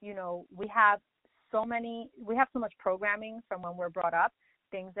 You know, we have so much programming from when we're brought up,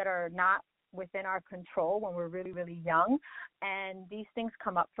 things that are not within our control when we're really, really young. And these things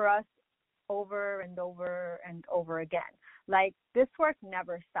come up for us over and over and over again. Like, this work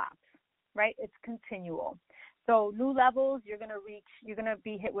never stops, right? It's continual. So new levels, you're going to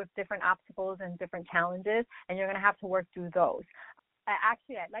be hit with different obstacles and different challenges, and you're going to have to work through those.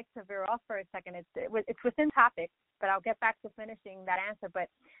 Actually, I'd like to veer off for a second. It's within topic, but I'll get back to finishing that answer. But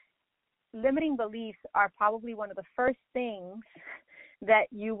limiting beliefs are probably one of the first things that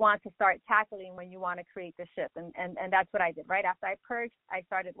you want to start tackling when you want to create the shift. And that's what I did. Right after I purged, I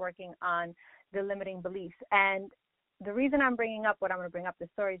started working on the limiting beliefs. And the reason I'm bringing up what I'm going to bring up this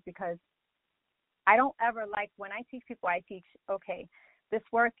story is because I don't ever like, when I teach people, I teach, okay, this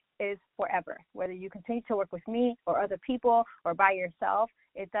work is forever. Whether you continue to work with me or other people or by yourself,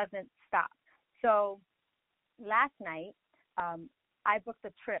 it doesn't stop. So last night, I booked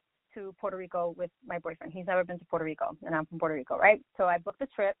a trip to Puerto Rico with my boyfriend. He's never been to Puerto Rico, and I'm from Puerto Rico, right? So I booked a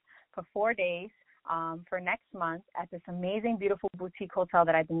trip for 4 days for next month at this amazing, beautiful boutique hotel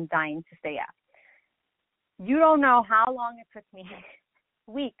that I've been dying to stay at. You don't know how long it took me,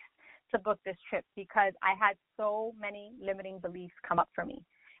 weeks, to book this trip because I had so many limiting beliefs come up for me.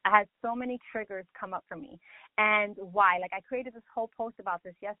 I had so many triggers come up for me. And why? Like, I created this whole post about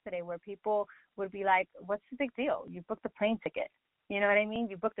this yesterday where people would be like, what's the big deal? You booked a plane ticket. You know what I mean?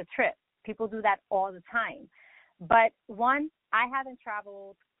 You booked a trip. People do that all the time. But one, I haven't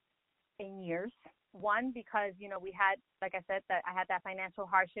traveled in years. One, because, you know, we had, like I said, that I had that financial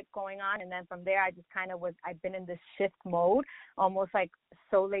hardship going on. And then from there, I just kind of I've been in this shift mode, almost like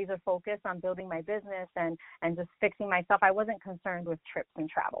so laser focused on building my business and just fixing myself. I wasn't concerned with trips and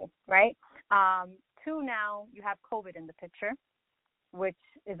travel, right? Two, now you have COVID in the picture, which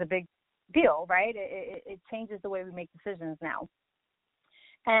is a big deal, right? It changes the way we make decisions now.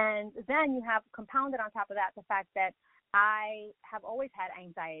 And then you have compounded on top of that the fact that I have always had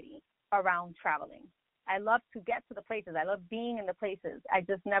anxiety around traveling. I love to get to the places. I love being in the places. I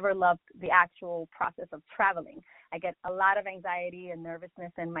just never loved the actual process of traveling. I get a lot of anxiety and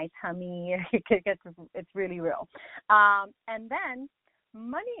nervousness in my tummy. It's really real. And then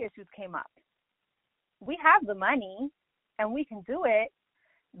money issues came up. We have the money and we can do it,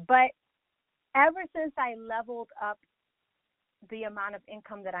 but ever since I leveled up the amount of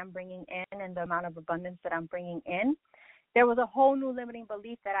income that I'm bringing in and the amount of abundance that I'm bringing in, there was a whole new limiting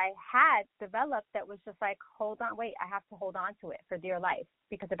belief that I had developed that was just like, hold on, wait, I have to hold on to it for dear life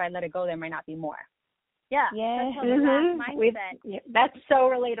because if I let it go, there might not be more. Yeah. Mindset. That's so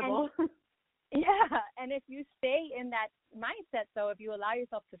relatable. And if you stay in that mindset, though, if you allow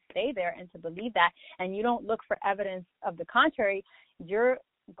yourself to stay there and to believe that and you don't look for evidence of the contrary, you're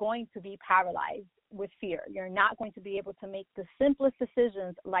going to be paralyzed with fear. You're not going to be able to make the simplest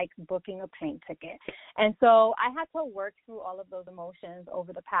decisions like booking a plane ticket. And so I had to work through all of those emotions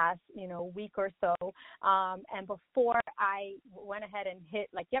over the past, week or so. And before I went ahead and hit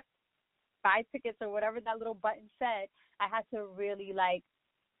buy tickets or whatever that little button said, I had to really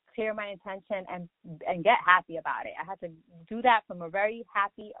clear my intention and get happy about it. I had to do that from a very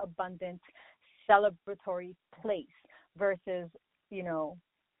happy, abundant, celebratory place versus,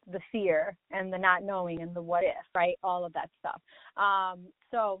 the fear and the not knowing and the what if, right? All of that stuff.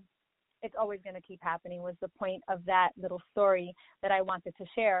 So it's always going to keep happening was the point of that little story that I wanted to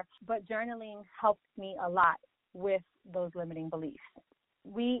share. But journaling helped me a lot with those limiting beliefs.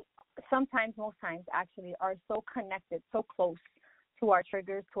 We sometimes, most times actually, are so connected, so close to our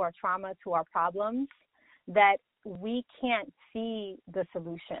triggers, to our trauma, to our problems that we can't see the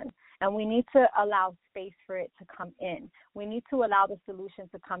solution. And we need to allow space for it to come in. We need to allow the solution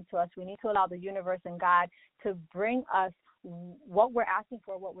to come to us. We need to allow the universe and God to bring us what we're asking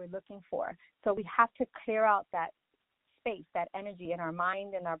for, what we're looking for. So we have to clear out that space, that energy in our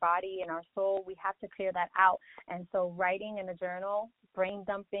mind, in our body, in our soul. We have to clear that out. And so writing in a journal, brain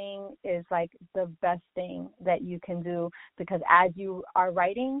dumping is the best thing that you can do, because as you are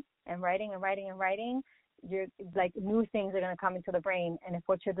writing and writing and writing and writing, you're new things are going to come into the brain. And if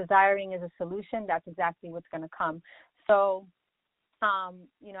what you're desiring is a solution, that's exactly what's going to come. So,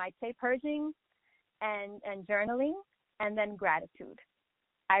 I'd say purging and journaling and then gratitude.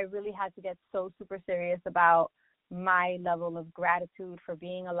 I really had to get so super serious about my level of gratitude for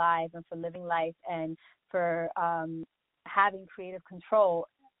being alive and for living life and for having creative control,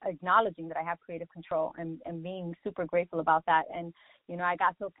 acknowledging that I have creative control and being super grateful about that. And, I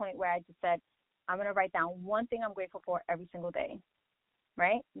got to a point where I just said, I'm going to write down one thing I'm grateful for every single day.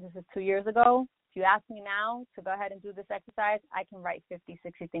 right? This is 2 years ago. If you ask me now to go ahead and do this exercise, I can write 50,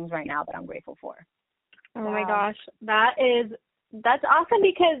 60 things right now that I'm grateful for. Oh my gosh, that's awesome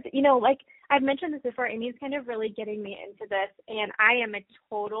because, you know, like I've mentioned this before, Amy's kind of really getting me into this, and I am a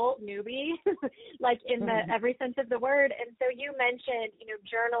total newbie, like in the every sense of the word. And so you mentioned, you know,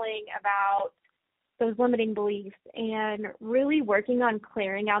 journaling about those limiting beliefs and really working on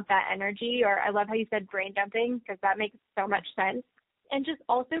clearing out that energy, or I love how you said brain dumping because that makes so much sense. And just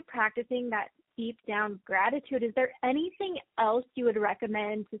also practicing that deep down gratitude. Is there anything else you would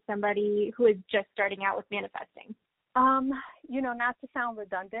recommend to somebody who is just starting out with manifesting? You know, not to sound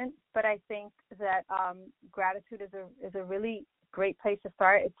redundant, but I think that gratitude is a really great place to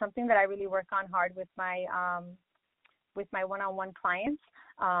start. It's something that I really work on hard with my one-on-one clients.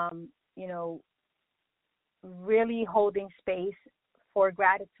 You know, really holding space for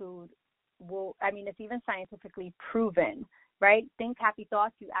gratitude it's even scientifically proven, right? Think happy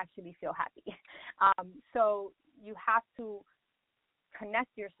thoughts, you actually feel happy. So you have to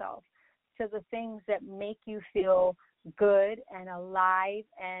connect yourself to the things that make you feel good and alive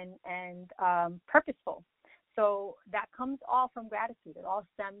and purposeful. So that comes all from gratitude. It all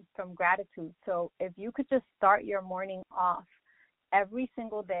stems from gratitude. So if you could just start your morning off every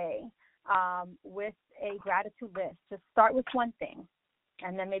single day with a gratitude list, just start with one thing,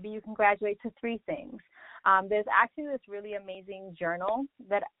 and then maybe you can graduate to 3 things. There's actually this really amazing journal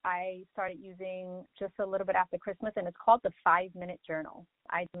that I started using just a little bit after Christmas, and it's called the 5-Minute Journal.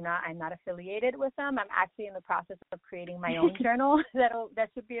 I'm not affiliated with them. I'm actually in the process of creating my own journal that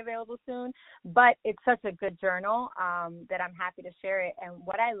should be available soon. But it's such a good journal that I'm happy to share it. And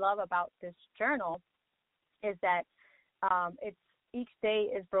what I love about this journal is that each day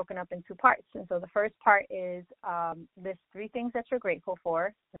is broken up in 2 parts. And so the first part is list 3 things that you're grateful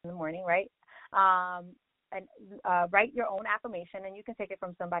for in the morning, right? And write your own affirmation, and you can take it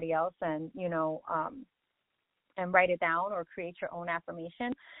from somebody else and, you know, and write it down or create your own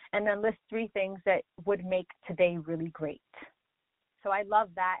affirmation. And then list 3 things that would make today really great. So I love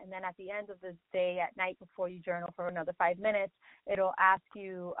that. And then at the end of the day, at night, before you journal for another 5 minutes, it'll ask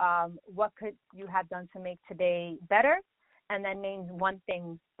you what could you have done to make today better? And then name 1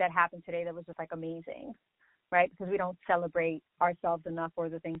 thing that happened today that was just like amazing, right? Because we don't celebrate ourselves enough or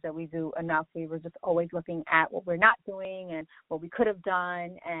the things that we do enough. We were just always looking at what we're not doing and what we could have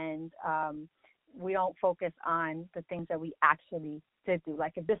done. And we don't focus on the things that we actually did do.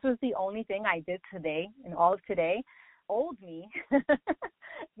 Like if this was the only thing I did today in all of today, old me,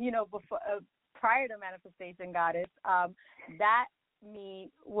 you know, before prior to Manifestation Goddess, that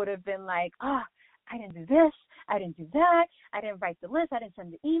me would have been like, I didn't do this, I didn't do that, I didn't write the list, I didn't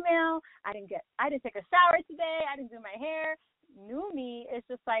send the email, I didn't take a shower today, I didn't do my hair. New me is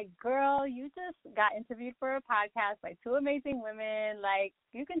just like, girl, you just got interviewed for a podcast by 2 amazing women. Like,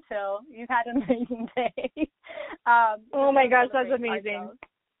 you can chill. You've had an amazing day. Oh my gosh, that's amazing. Ourselves.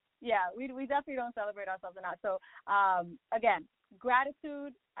 Yeah, we definitely don't celebrate ourselves enough. So, again,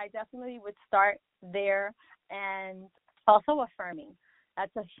 gratitude, I definitely would start there, and also affirming.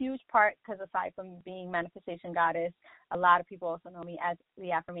 That's a huge part because aside from being Manifestation Goddess, a lot of people also know me as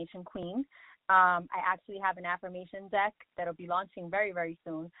the Affirmation Queen. I actually have an affirmation deck that'll be launching very, very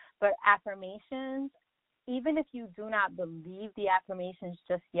soon. But affirmations, even if you do not believe the affirmations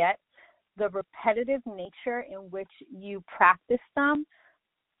just yet, the repetitive nature in which you practice them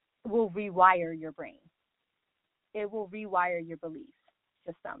will rewire your brain. It will rewire your belief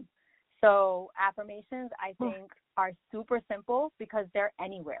system. So affirmations, I think, are super simple because they're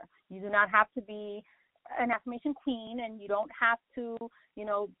anywhere. You do not have to be an affirmation queen, and you don't have to, you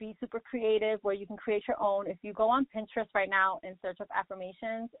know, be super creative where you can create your own. If you go on Pinterest right now in search of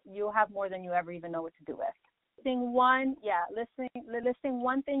affirmations, you'll have more than you ever even know what to do with. Listing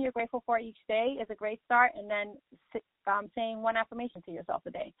 1 thing you're grateful for each day is a great start, and then saying 1 affirmation to yourself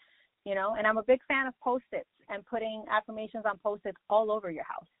a day. You know, and I'm a big fan of Post-its and putting affirmations on Post-its all over your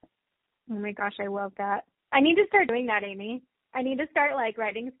house. Oh my gosh, I love that. I need to start doing that, Amy. I need to start like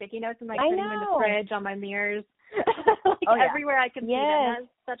writing sticky notes and like putting them in the fridge, on my mirrors, everywhere I can see them.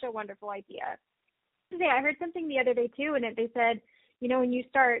 That's such a wonderful idea. Yeah, I heard something the other day too, and they said, you know, when you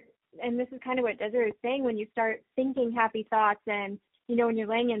start, and this is kind of what Desiree is saying, when you start thinking happy thoughts, and you know, when you're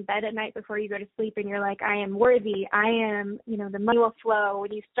laying in bed at night before you go to sleep, and you're like, I am worthy, I am, you know, the money will flow.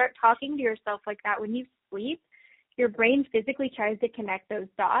 When you start talking to yourself like that, when you sleep, your brain physically tries to connect those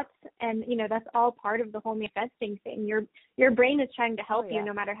dots, and you know that's all part of the whole manifesting thing. Your brain is trying to help you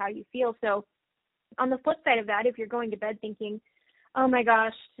no matter how you feel. So on the flip side of that, if you're going to bed thinking, oh my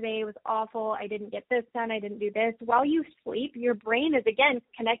gosh, today was awful, I didn't get this done, I didn't do this, while you sleep, your brain is again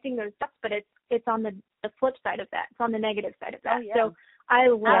connecting those dots, but it's on the flip side of that. It's on the negative side of that. So I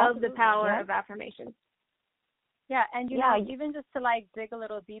love Absolutely. the power of affirmations. Yeah, and you know, even just to like dig a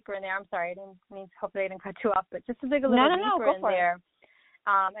little deeper in there. I'm sorry, I didn't mean. Hopefully, I didn't cut you off, but just to dig a little deeper in there.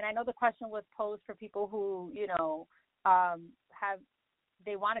 And I know the question was posed for people who, you know,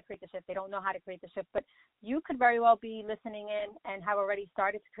 they want to create the shift. They don't know how to create the shift, but you could very well be listening in and have already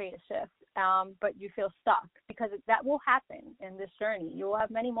started to create a shift, but you feel stuck, because that will happen in this journey. You will have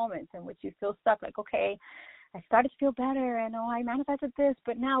many moments in which you feel stuck, like, okay, I started to feel better, and I manifested this,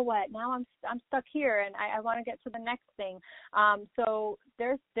 but now what? Now I'm stuck here, and I want to get to the next thing. So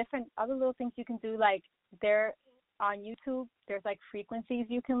there's different other little things you can do, like there on YouTube, there's like frequencies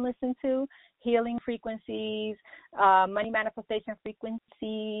you can listen to, healing frequencies, money manifestation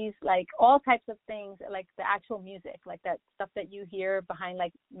frequencies, like all types of things, like the actual music, like that stuff that you hear behind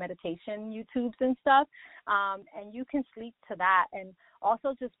like meditation YouTubes and stuff. And you can sleep to that. And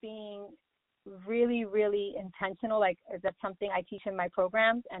also just being really, really intentional, like that's something I teach in my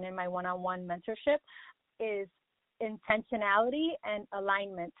programs and in my one-on-one mentorship, is intentionality and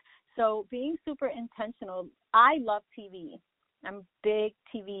alignment. So being super intentional. I love TV. I'm a big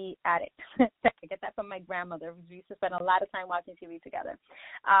TV addict. I get that from my grandmother. We used to spend a lot of time watching TV together.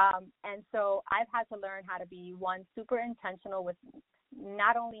 And so I've had to learn how to be, one, super intentional with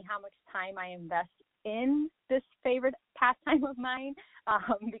not only how much time I invest in this favorite pastime of mine,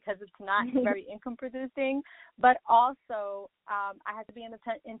 because it's not very income producing, but also I have to be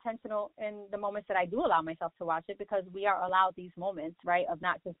intentional in the moments that I do allow myself to watch it, because we are allowed these moments, right, of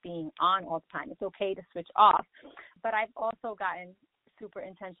not just being on all the time. It's okay to switch off. But I've also gotten super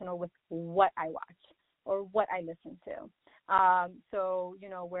intentional with what I watch or what I listen to. So, you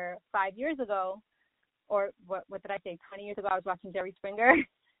know, where 5 years ago, or what did I say, 20 years ago, I was watching Jerry Springer,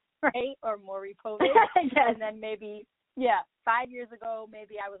 right, or Maury Povich, and then maybe, 5 years ago,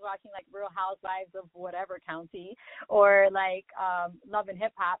 maybe I was watching like Real Housewives of whatever county, or like Love and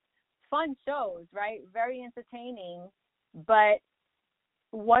Hip Hop. Fun shows, right? Very entertaining, but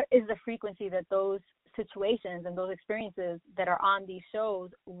what is the frequency that those situations and those experiences that are on these shows,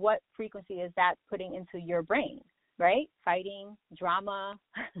 what frequency is that putting into your brain, right? Fighting, drama,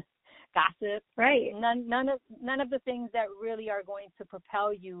 gossip, right? None of the things that really are going to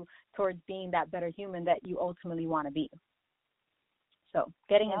propel you towards being that better human that you ultimately want to be. So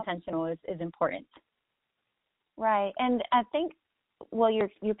getting intentional is important. Right. And I think, well,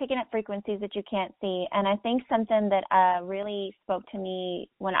 you're picking up frequencies that you can't see. And I think something that really spoke to me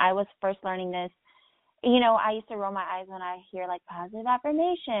when I was first learning this, you know, I used to roll my eyes when I hear like positive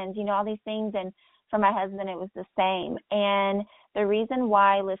affirmations, you know, all these things. And for my husband, it was the same. And the reason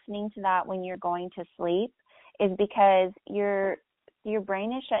why listening to that when you're going to sleep is because your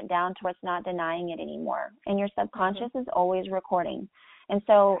brain is shut down to where it's not denying it anymore. And your subconscious is always recording. And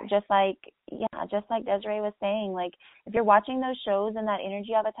so just like Desiree was saying, like if you're watching those shows and that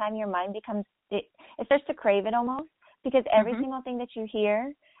energy all the time, your mind it starts to crave it almost, because every single thing that you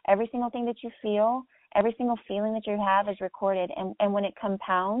hear, every single thing that you feel, every single feeling that you have is recorded. And when it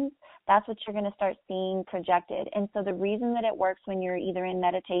compounds, that's what you're going to start seeing projected. And so the reason that it works when you're either in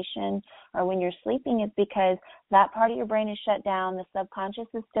meditation or when you're sleeping is because that part of your brain is shut down. The subconscious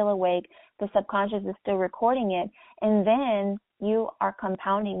is still awake. The subconscious is still recording it. And then you are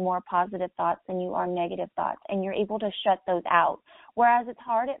compounding more positive thoughts than you are negative thoughts. And you're able to shut those out. Whereas it's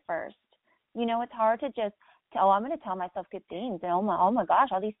hard at first. You know, it's hard to just I'm going to tell myself good things, and oh my gosh,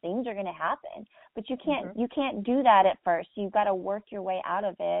 all these things are going to happen. But you can't do that at first. You've got to work your way out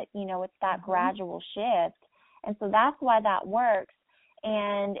of it. You know, it's that gradual shift. And so that's why that works.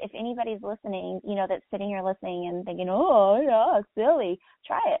 And if anybody's listening, you know, that's sitting here listening and thinking, oh, yeah, silly,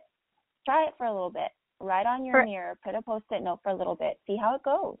 try it. Try it for a little bit. Write on your mirror, put a Post-it note for a little bit. See how it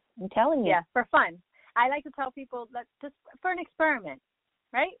goes. I'm telling you. Yeah, for fun. I like to tell people, just for an experiment,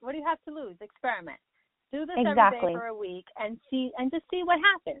 right? What do you have to lose? Experiment. Do this every day for a week and just see what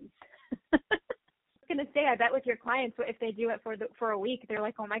happens. I was going to say, I bet with your clients, if they do it for a week, they're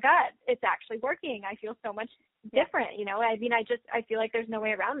like, oh my God, it's actually working. I feel so much different. You know, I mean, I feel like there's no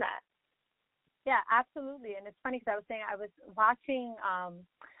way around that. Yeah, absolutely. And it's funny because I was saying, I was watching,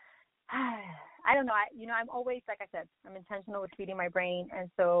 I don't know, I'm always, like I said, I'm intentional with feeding my brain. And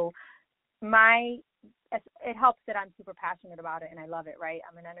so it helps that I'm super passionate about it and I love it, right?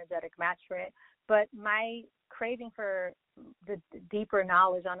 I'm an energetic match for it. But my craving for the deeper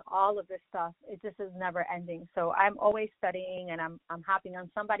knowledge on all of this stuff, it just is never ending. So I'm always studying, and I'm hopping on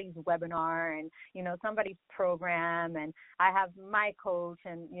somebody's webinar and, you know, somebody's program, and I have my coach,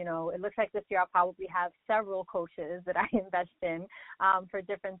 and, you know, it looks like this year I'll probably have several coaches that I invest in for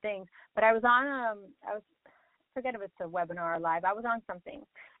different things. But I was forget if it's a webinar or live. I was on something,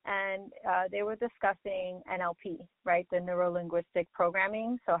 and they were discussing NLP, right? The neuro-linguistic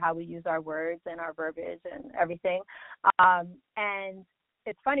programming, so how we use our words and our verbiage and everything. And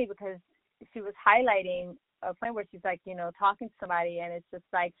it's funny because she was highlighting a point where she's like, talking to somebody, and it's just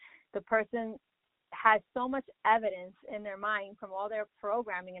like the person has so much evidence in their mind from all their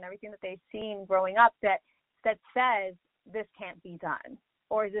programming and everything that they've seen growing up that says this can't be done,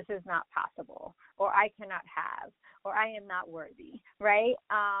 or this is not possible, or I cannot have, or I am not worthy, right?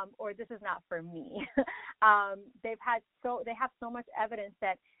 Or this is not for me. They have so much evidence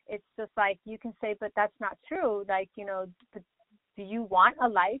that it's just like you can say, but that's not true. Like, do you want a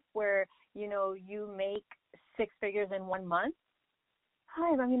life where, you make 6 figures in 1 month?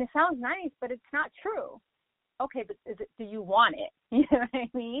 Hi, I mean, it sounds nice, but it's not true. Okay, but do you want it? You know what I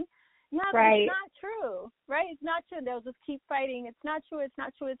mean? Yeah, but right. It's not true, right? It's not true. They'll just keep fighting. It's not true. It's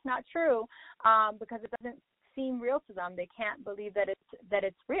not true. It's not true, because it doesn't seem real to them. They can't believe that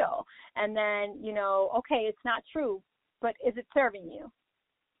it's real. And then, okay, it's not true, but is it serving you?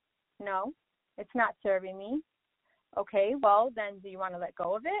 No, it's not serving me. Okay, well, then do you want to let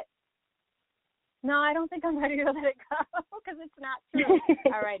go of it? No, I don't think I'm ready to let it go because it's not true.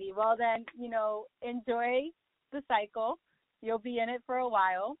 All righty. Well, then, enjoy the cycle. You'll be in it for a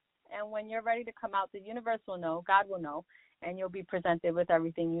while. And when you're ready to come out, the universe will know, God will know, and you'll be presented with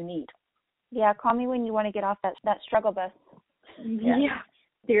everything you need. Yeah, call me when you want to get off that struggle bus. Yeah,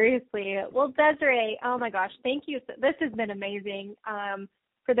 seriously. Well, Desiree, oh my gosh, thank you. This has been amazing.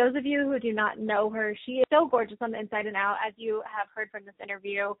 For those of you who do not know her, she is so gorgeous on the inside and out, as you have heard from this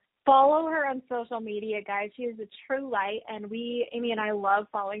interview. Follow her on social media, guys. She is a true light, and Amy and I love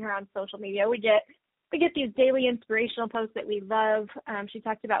following her on social media. We get these daily inspirational posts that we love. She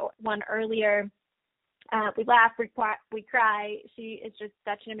talked about one earlier. We laugh, we cry. She is just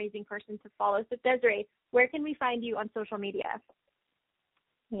such an amazing person to follow. So, Desiree, where can we find you on social media?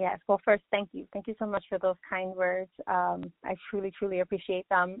 Yes. Well, first, thank you. Thank you so much for those kind words. I truly, truly appreciate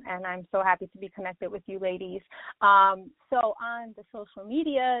them, and I'm so happy to be connected with you ladies. So on the social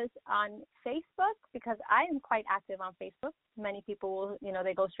medias, on Facebook, because I am quite active on Facebook. Many people will,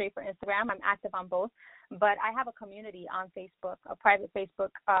 they go straight for Instagram. I'm active on both, but I have a community on Facebook, a private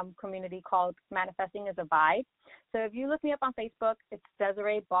Facebook community called Manifesting is a Vibe. So if you look me up on Facebook, it's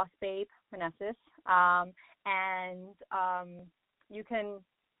Desiree Boss Babe Meneses, and you can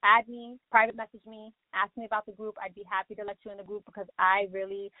add me, private message me, ask me about the group. I'd be happy to let you in the group because I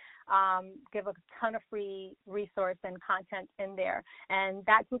really give a ton of free resource and content in there. And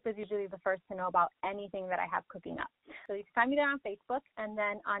that group is usually the first to know about anything that I have cooking up. So you can find me there on Facebook. And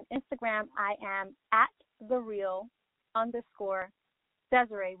then on Instagram, I am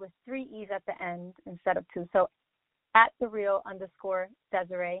 @thereal_Desiree with 3 E's at the end instead of 2. So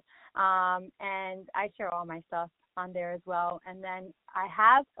 @thereal_Desiree. And I share all my stuff on there as well. And then I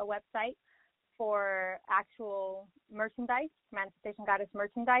have a website for actual merchandise, Manifestation Goddess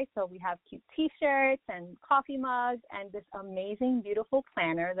merchandise. So we have cute t-shirts and coffee mugs and this amazing, beautiful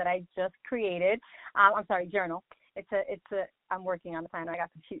planner that I just created. Journal. I'm working on the planner. I got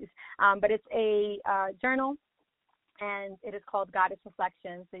confused. But it's a journal, and it is called Goddess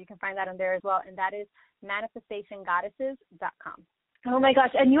Reflections. So you can find that on there as well. And that is manifestationgoddesses.com. Oh my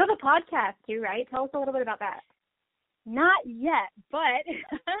gosh. And you have a podcast too, right? Tell us a little bit about that. Not yet, but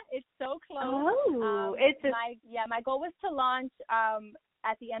it's so close. Oh, my goal was to launch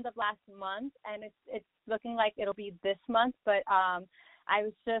at the end of last month, and it's looking like it'll be this month. But I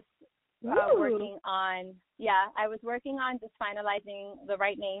was just working on just finalizing the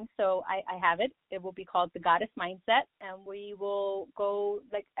right name. So I have it. It will be called The Goddess Mindset, and we will go,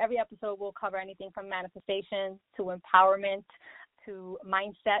 like every episode will cover anything from manifestation to empowerment to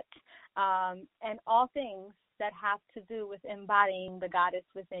mindset, and all things that have to do with embodying the goddess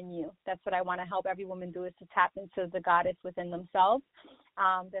within you. That's what I want to help every woman do, is to tap into the goddess within themselves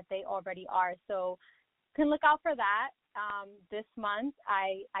that they already are. So you can look out for that. This month,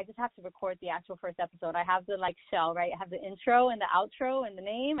 I just have to record the actual first episode. I have the shell, right? I have the intro and the outro and the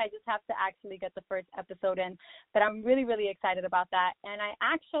name. I just have to actually get the first episode in. But I'm really, really excited about that. And I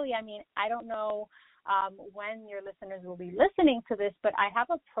don't know when your listeners will be listening to this, but I have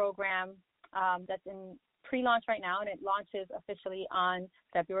a program that's in pre-launch right now, and it launches officially on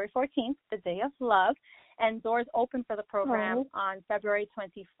February 14th, the Day of Love, and doors open for the program on February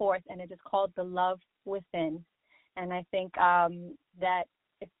 24th, and it is called The Love Within. And I think that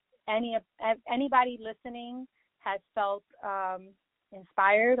if anybody listening has felt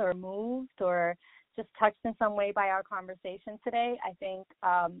inspired or moved or just touched in some way by our conversation today, I think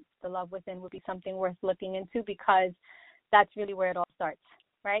The Love Within would be something worth looking into, because that's really where it all starts,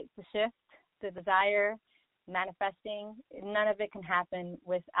 right? The shift, the desire, manifesting, none of it can happen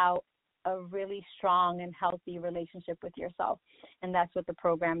without a really strong and healthy relationship with yourself. And that's what the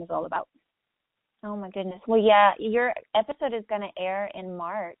program is all about. Oh, my goodness. Well, yeah, your episode is going to air in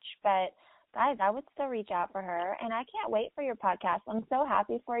March, but guys, I would still reach out for her, and I can't wait for your podcast. I'm so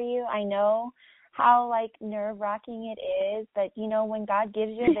happy for you. I know how, like, nerve-wracking it is, but, you know, when God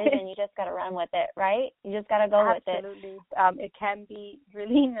gives you a vision, you just got to run with it, right? You just got to go with it. Absolutely. It can be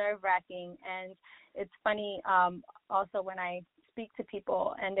really nerve-wracking, and it's funny also when I speak to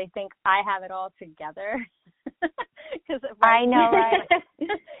people and they think I have it all together. I know, right?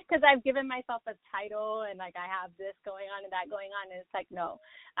 Because I've given myself a title and, like, I have this going on and that going on, and it's like, no,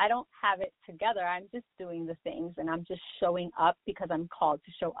 I don't have it together. I'm just doing the things, and I'm just showing up because I'm called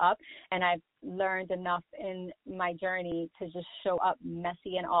to show up, and I've learned enough in my journey to just show up,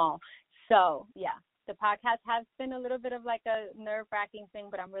 messy and all. So, yeah, the podcast has been a little bit of like a nerve-wracking thing,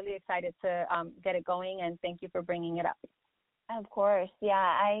 but I'm really excited to get it going, and thank you for bringing it up. Of course. Yeah,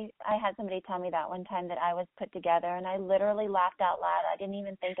 I had somebody tell me that one time that I was put together, and I literally laughed out loud. I didn't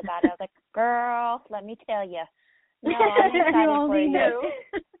even think about it. I was like, girl, let me tell you. No, I'm excited for you.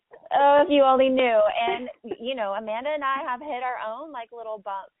 Oh, if you only knew. And, you know, Amanda and I have hit our own, like, little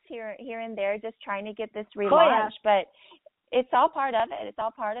bumps here and there just trying to get this relaunched. But it's all part of it. It's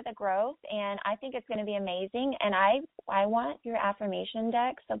all part of the growth, and I think it's going to be amazing. And I want your affirmation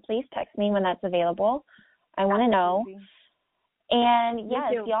deck, so please text me when that's available. I want to know. And,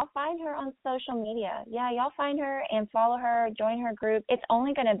 yes, y'all find her on social media. Yeah, y'all find her and follow her, join her group. It's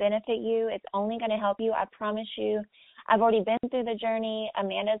only going to benefit you. It's only going to help you. I promise you. I've already been through the journey.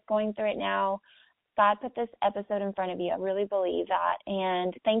 Amanda's going through it now. God put this episode in front of you. I really believe that.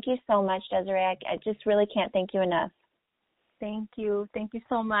 And thank you so much, Desiree. I just really can't thank you enough. Thank you. Thank you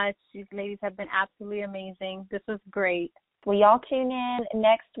so much. These ladies have been absolutely amazing. This was great. Well, y'all tune in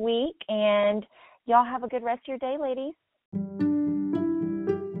next week, and y'all have a good rest of your day, ladies.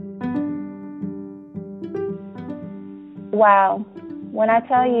 Wow. When I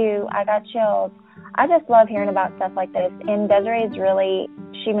tell you I got chills, I just love hearing about stuff like this. And Desiree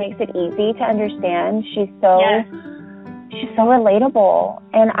she makes it easy to understand. She's so relatable.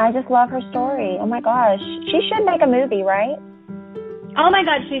 And I just love her story. Oh my gosh. She should make a movie, right? Oh my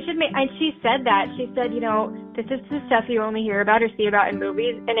God, she should make, and she said that. She said, you know, this is the stuff you only hear about or see about in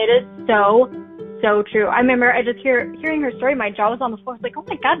movies. And it is so, so true. I remember hearing her story, my jaw was on the floor. I was like, oh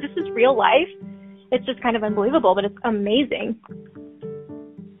my God, this is real life. It's just kind of unbelievable, but it's amazing.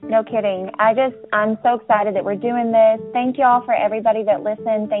 No kidding. I'm so excited that we're doing this. Thank you all for everybody that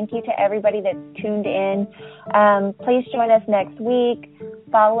listened. Thank you to everybody that's tuned in. Please join us next week.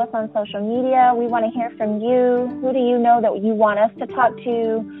 Follow us on social media. We want to hear from you. Who do you know that you want us to talk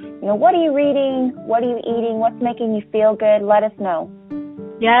to? You know, what are you reading? What are you eating? What's making you feel good? Let us know.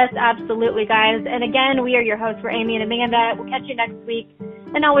 Yes, absolutely, guys. And again, we are your hosts for Amy and Amanda. We'll catch you next week.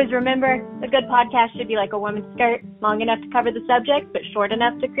 And always remember, a good podcast should be like a woman's skirt, long enough to cover the subject, but short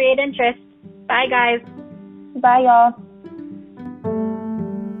enough to create interest. Bye, guys. Bye, y'all.